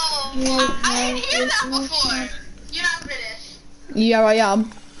I didn't hear that before. You're not British. Yeah, I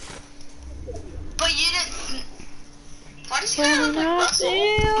am. But you didn't. Why does he look like Russell?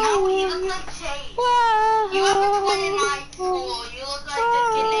 No, he looks like Chase. You haven't been in my school. You look like this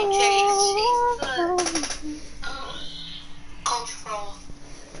kid named Chase. He's the coach pro.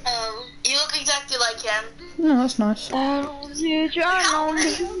 You look exactly like him. No, that's nice. 13.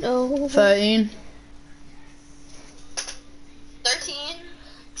 13?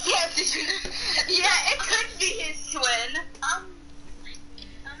 Yes, yeah, it could be his twin.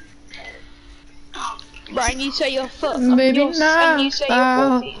 Brian, you say you're Baby, now. and you say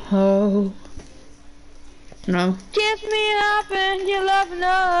you're 40. Oh. No. Kiss me up and you love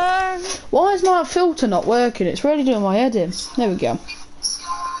no. Why is my filter not working? It's really doing my head in. There we go.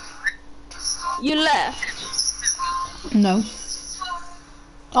 You left. No.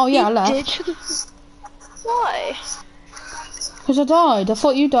 Oh yeah, I left. Did. Why? Because I died. I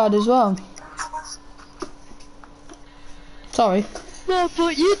thought you died as well. Sorry. No,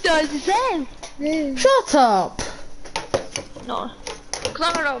 but you died the same. Shut up. No.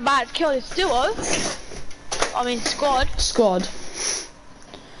 Because I'm not about to kill this duo. I mean squad. Squad.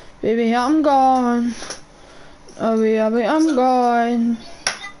 Baby, I'm gone. Oh, baby, I'm gone.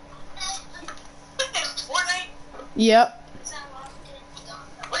 Fortnite? Yep.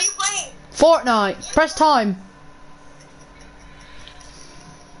 What are you playing? Fortnite. Press time.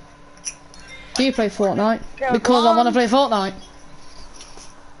 Do you play Fortnite? Because I want to play Fortnite.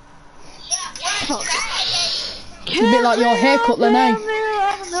 It's a bit like your haircut, Lene.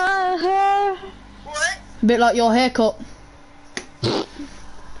 What? A bit like your haircut.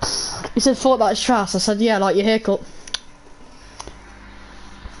 He said Fortnite's trash. I said, yeah, like your haircut.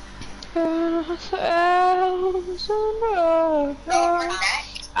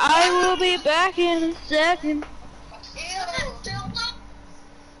 I will be back in a second.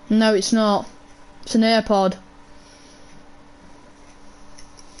 No, it's not. It's an AirPod.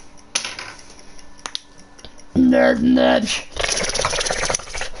 Nerd nudge.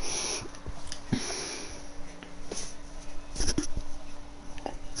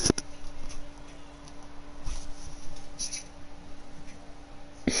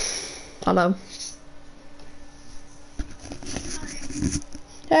 Hello.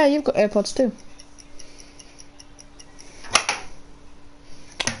 Yeah, you've got AirPods too.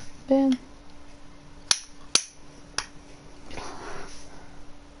 Bam.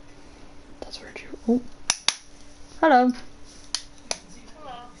 That's where you. Oh. Hello.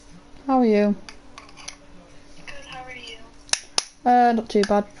 Hello. How are you? Good, how are you? Not too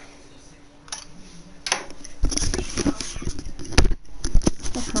bad.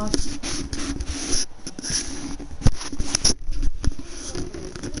 That's nice.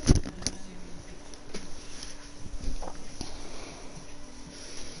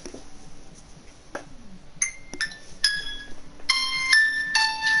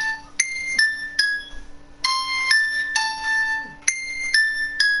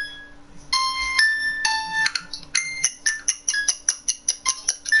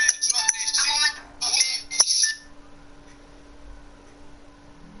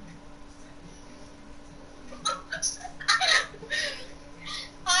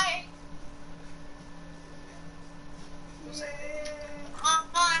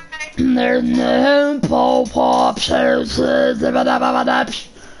 There's no pop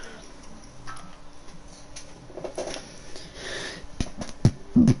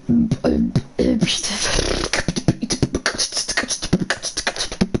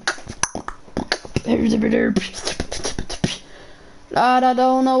I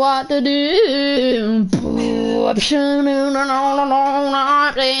don't know what to do.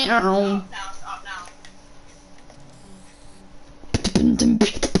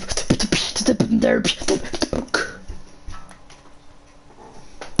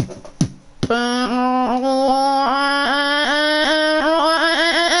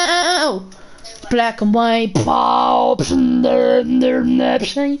 Black and white pops and their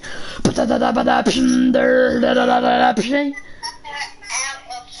napsy.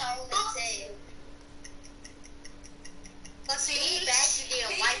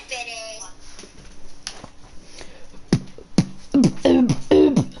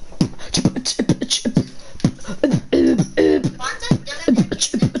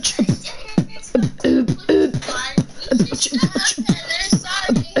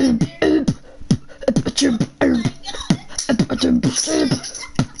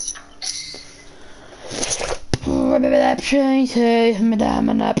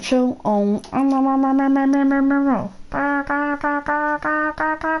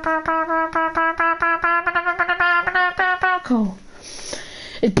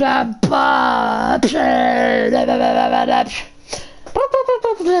 It's blah blah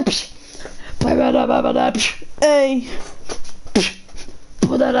hey.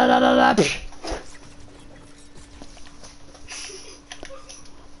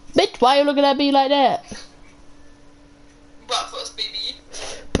 Bitch, why are you looking at me like that? Breakfast, baby.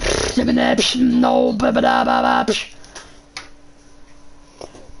 No,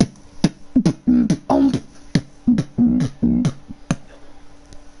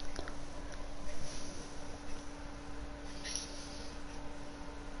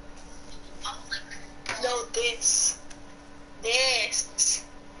 No, this.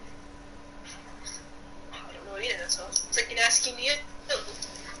 I don't know either, so I'm freaking asking you.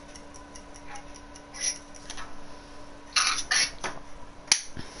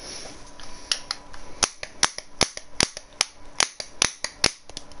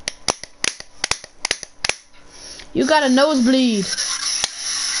 you got a nosebleed.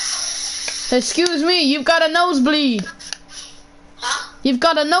 Excuse me, you've got a nosebleed. Huh? You've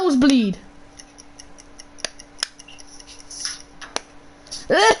got a nosebleed.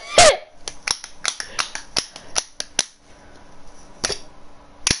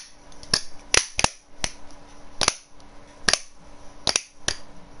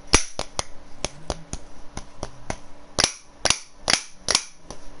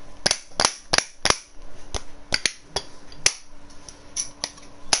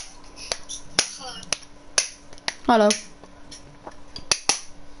 Hello.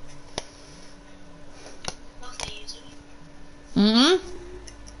 Mm-hmm.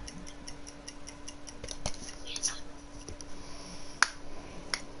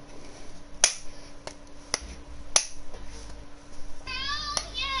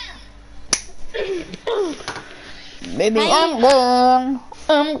 Baby, I'm gone.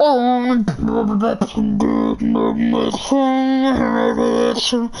 I'm gone. Can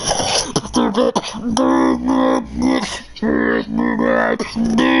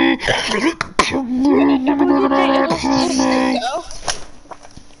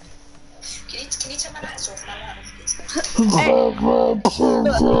you turn my lights off now?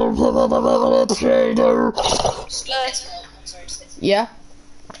 Yeah.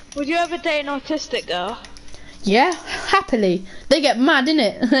 Would you ever date an autistic girl? Yeah, happily. They get mad,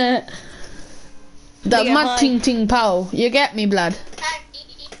 innit? That get mad high. ting ting pow. You get me, blood?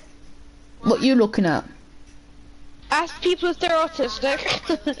 What you looking at? Ask people if they're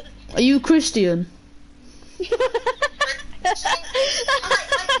autistic. Are you Christian?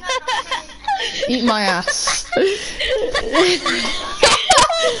 Eat my ass.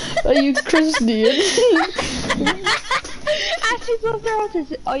 Are you Christian? Ask people if they're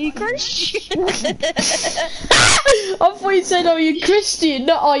autistic. Are you Christian? I thought you said, are you Christian?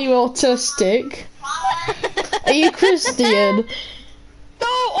 Not are you autistic? Are you Christian?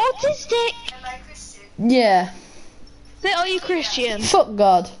 No, autistic. Yeah. Say, are you Christian? Fuck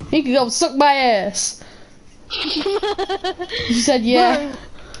God. You can go suck my ass. She said, yeah.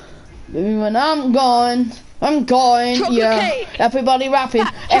 When I'm going, Chocolate yeah. cake. Everybody rapping,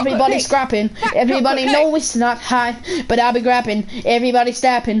 everybody cake. scrapping, everybody chocolate know it's not high, but I'll be grabbing, everybody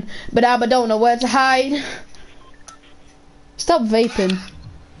snapping, but I don't know where to hide. Stop vaping.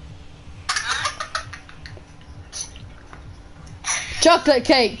 Chocolate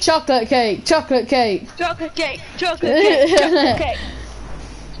cake, chocolate cake, chocolate cake. Chocolate cake, chocolate cake, chocolate cake.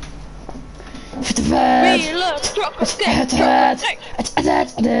 We love chocolate cake, chocolate cake.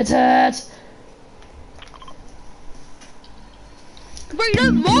 We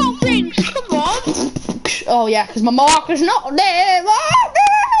love more things, come on. Oh yeah, because my marker's not there.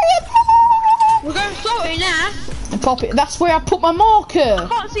 We're going sorry now. Pop it. That's where I put my marker.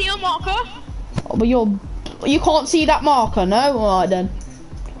 Can't see your marker. Oh, but you can't see that marker, no? Alright then.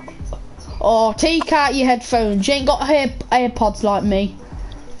 Oh, take out your headphones. You ain't got AirPods like me,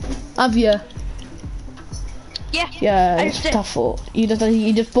 have you? Yeah. Yeah, I that's just what I thought. You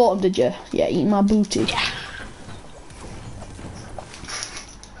just bought them, did you? Yeah, eat my booty. Yeah.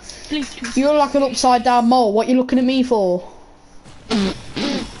 You're like an upside down mole. What you looking at me for?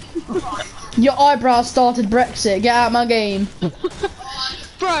 Your eyebrows started Brexit. Get out of my game.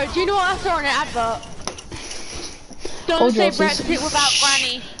 Bro, do you know what I saw in an advert? Don't say Brexit without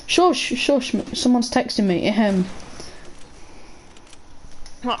Granny. Shush, shush. Someone's texting me. Ahem.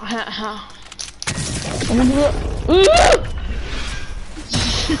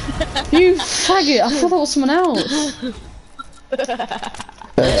 You faggot. I thought that was someone else.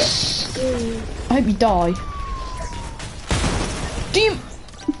 I hope you die. Damn.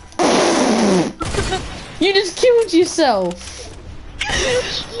 You just killed yourself.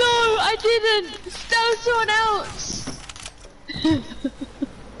 No, I didn't. That was someone else.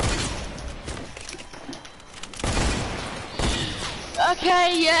 Okay,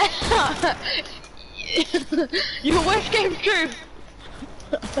 yeah. Your wish came true.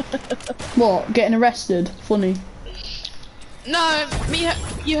 What? Getting arrested? Funny. No,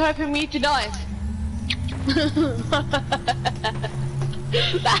 you hoping me to die.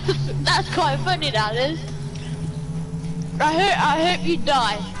 That's quite funny, that is. I hope you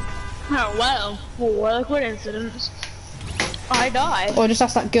die. Oh well, what a coincidence. I died. Or just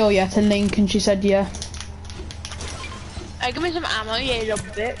asked that girl, yeah, to link, and she said yeah. Hey, give me some ammo, yeah, you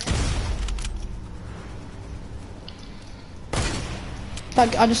little bit.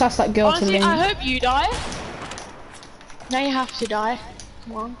 I just asked that girl Honestly, to link. I hope you die. Now you have to die.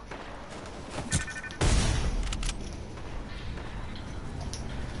 Come on.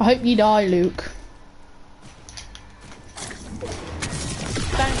 I hope you die, Luke.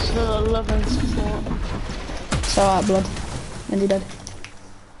 Thanks for the love and support. It's alright, blood. And you're dead.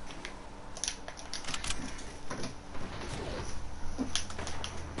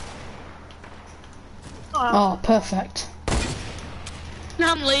 Oh, perfect.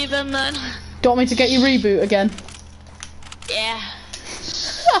 I'm leaving then. Do you want me to get you reboot again? Yeah.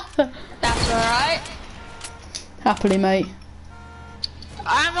 That's alright. Happily, mate.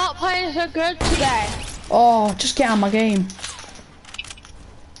 I'm not playing so good today. Oh, just get out of my game.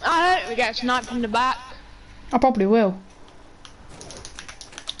 I hope we get sniped from the back. I probably will.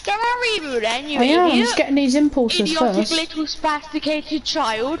 Don't reboot then, you I am, idiot. I'm just getting these impulses Idiotic first. little spasticated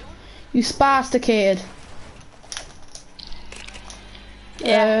child. You spasticated.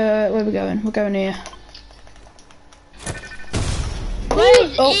 Yeah. Where are we going? We're going here.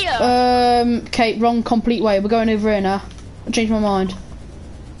 Where's here? Kate, wrong complete way. We're going over here now. I changed my mind.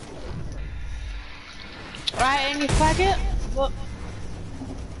 Right, and you faggot? What?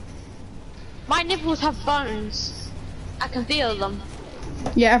 My nipples have bones. I can feel them.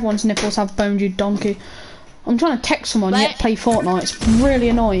 Yeah, everyone's nipples have bones, you donkey. I'm trying to text someone Wait. yet play Fortnite. It's really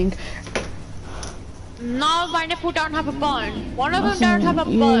annoying. No, my nipple don't have a bone. One of them don't have a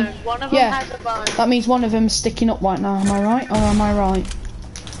bone. One of them Yeah. has a bone. That means one of them's sticking up right now. Am I right? Or am I right?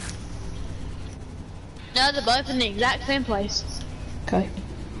 No, they're both in the exact same place. Okay.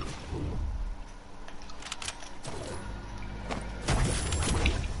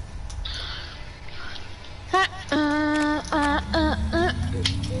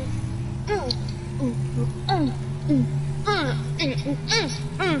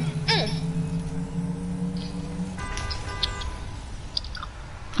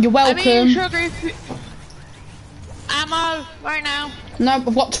 You're welcome. I mean, sugar ammo right now. No,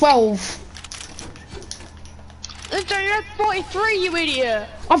 I've got 12. So you have 43, you idiot.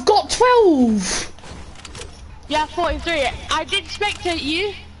 I've got 12! You have 43. I did spectate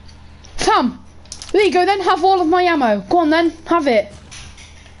you. Come. There you go then, have all of my ammo. Go on then, have it.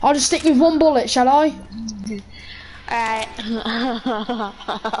 I'll just stick with one bullet, shall I? Alright.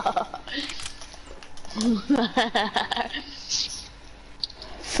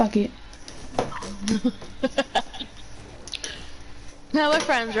 Fuck it. No, we're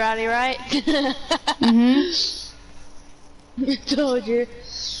friends, Rowdy, right? Told you.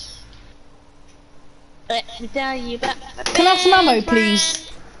 Let me tell you about my Can I have some ammo, best please? friend.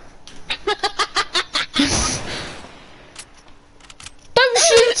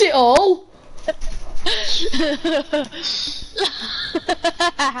 lost it all.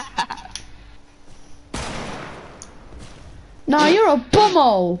 Nah, you're a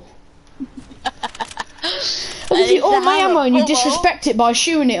bumhole. Obviously, all my ammo and you disrespect it by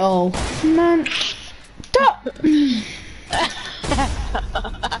shooting it all. Man. Stop.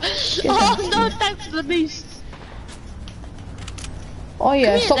 Oh no, thanks for the boost. Oh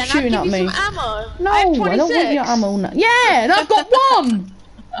yeah, stop shooting at me. Ammo. No, I don't want your ammo now. Yeah, and I've got one!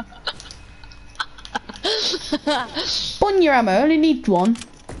 Bun your ammo, I only need one.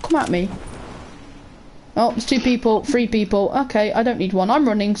 Come at me. Oh, there's 2 people, 3 people. Okay, I don't need one. I'm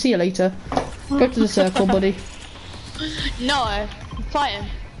running, see you later. Go to the circle, buddy. No, fight him.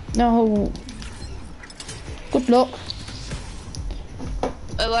 No. Good luck.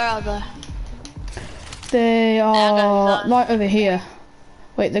 Where are they? They are right over here.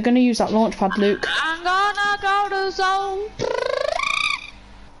 Wait, they're gonna use that launch pad, Luke. I'm gonna go to zone.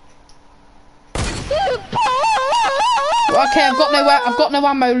 Okay, I've got no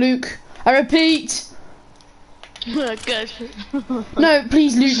ammo, Luke. I repeat. Good. No,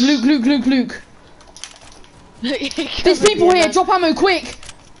 please, Luke. There's people here. Drop ammo, quick.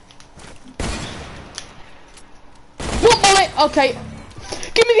 One bullet. Okay.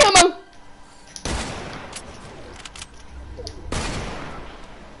 Give me the ammo.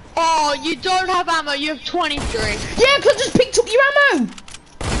 Oh, you don't have ammo. You have 23. Yeah, because I just picked up your ammo.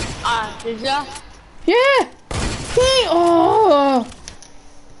 Ah, did ya? Yeah. Oh.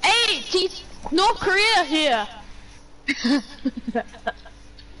 Hey, it's North Korea here.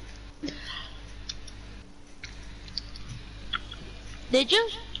 Did you?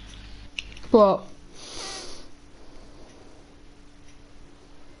 What?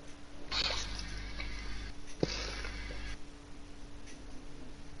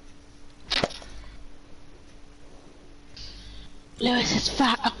 Lewis is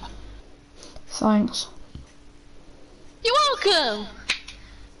fat. Thanks. You're welcome.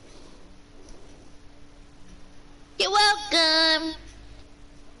 You're welcome.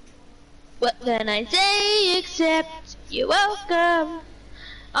 What can I say except you're welcome?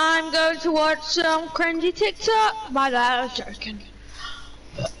 I'm going to watch some cringy TikTok. By that, I was joking.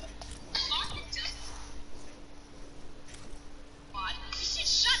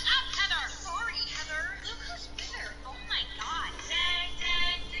 Shut up, Heather. Sorry, Heather. Look who's with her. Oh my god. Dang,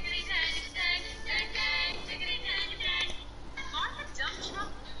 dang, diggity, dang, dang, dang, dang, diggity, dang, dang. On the dump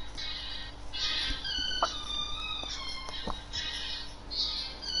truck.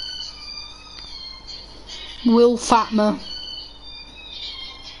 Will Fatma.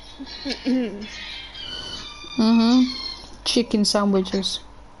 Chicken sandwiches.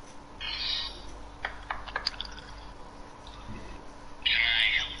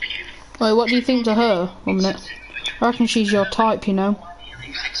 Wait, what do you think to her? 1 minute. I reckon she's your type, you know.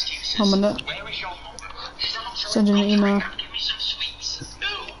 1 minute. Send an email. What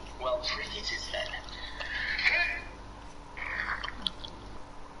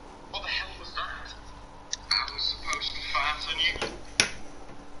the hell was that? I was supposed to fart on you.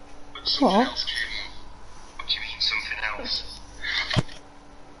 But something What? else came up. What do you mean something else?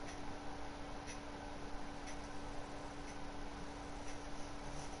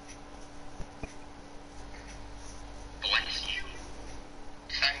 Bless you.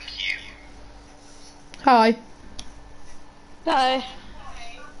 Thank you. Hi. Bye.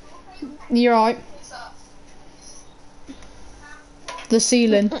 You're right. The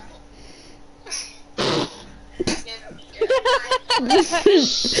ceiling.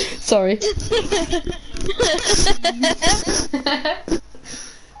 Sorry.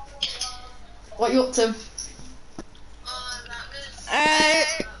 What you up to?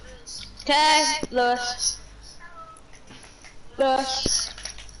 Alright. Okay, Lewis. Lewis.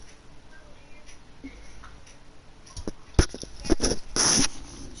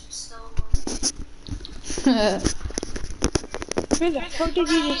 Who the fuck did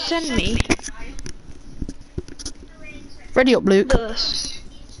you just send me? Ready up, Luke. Lewis.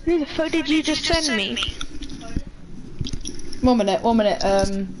 Who the fuck did you just send me? 1 minute. 1 minute.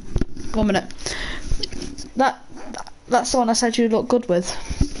 1 minute. That's the one I said you look good with.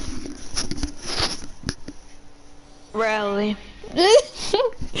 Really?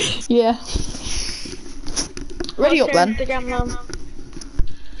 Yeah. Ready up then.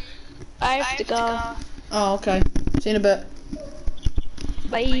 I have to go. Oh, okay. See you in a bit.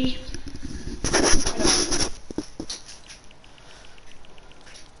 Bye.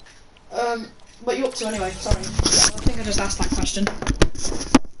 What you up to anyway? Sorry. I think I just asked that question.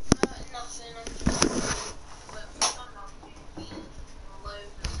 Nothing.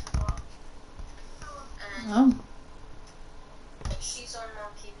 Oh. She's on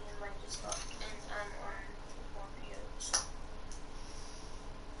on TV and like just talk, and I'm on Morpheus.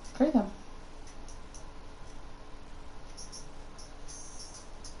 Okay then.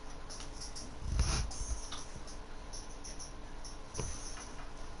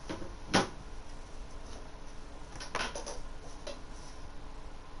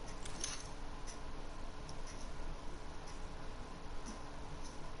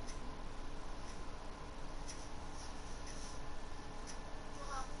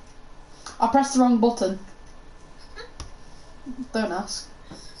 I pressed the wrong button. Don't ask.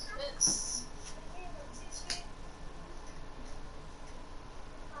 It's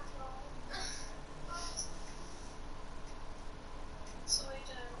so we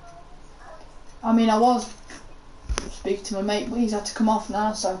do. I mean, I was speaking to my mate, but he's had to come off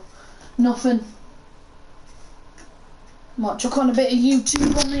now, so nothing. Might chuck on a bit of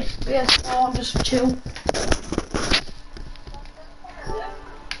YouTube on it. Yeah, so I'll just chill.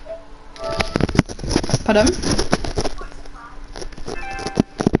 Pardon?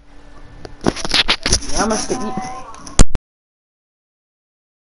 Yeah, I must get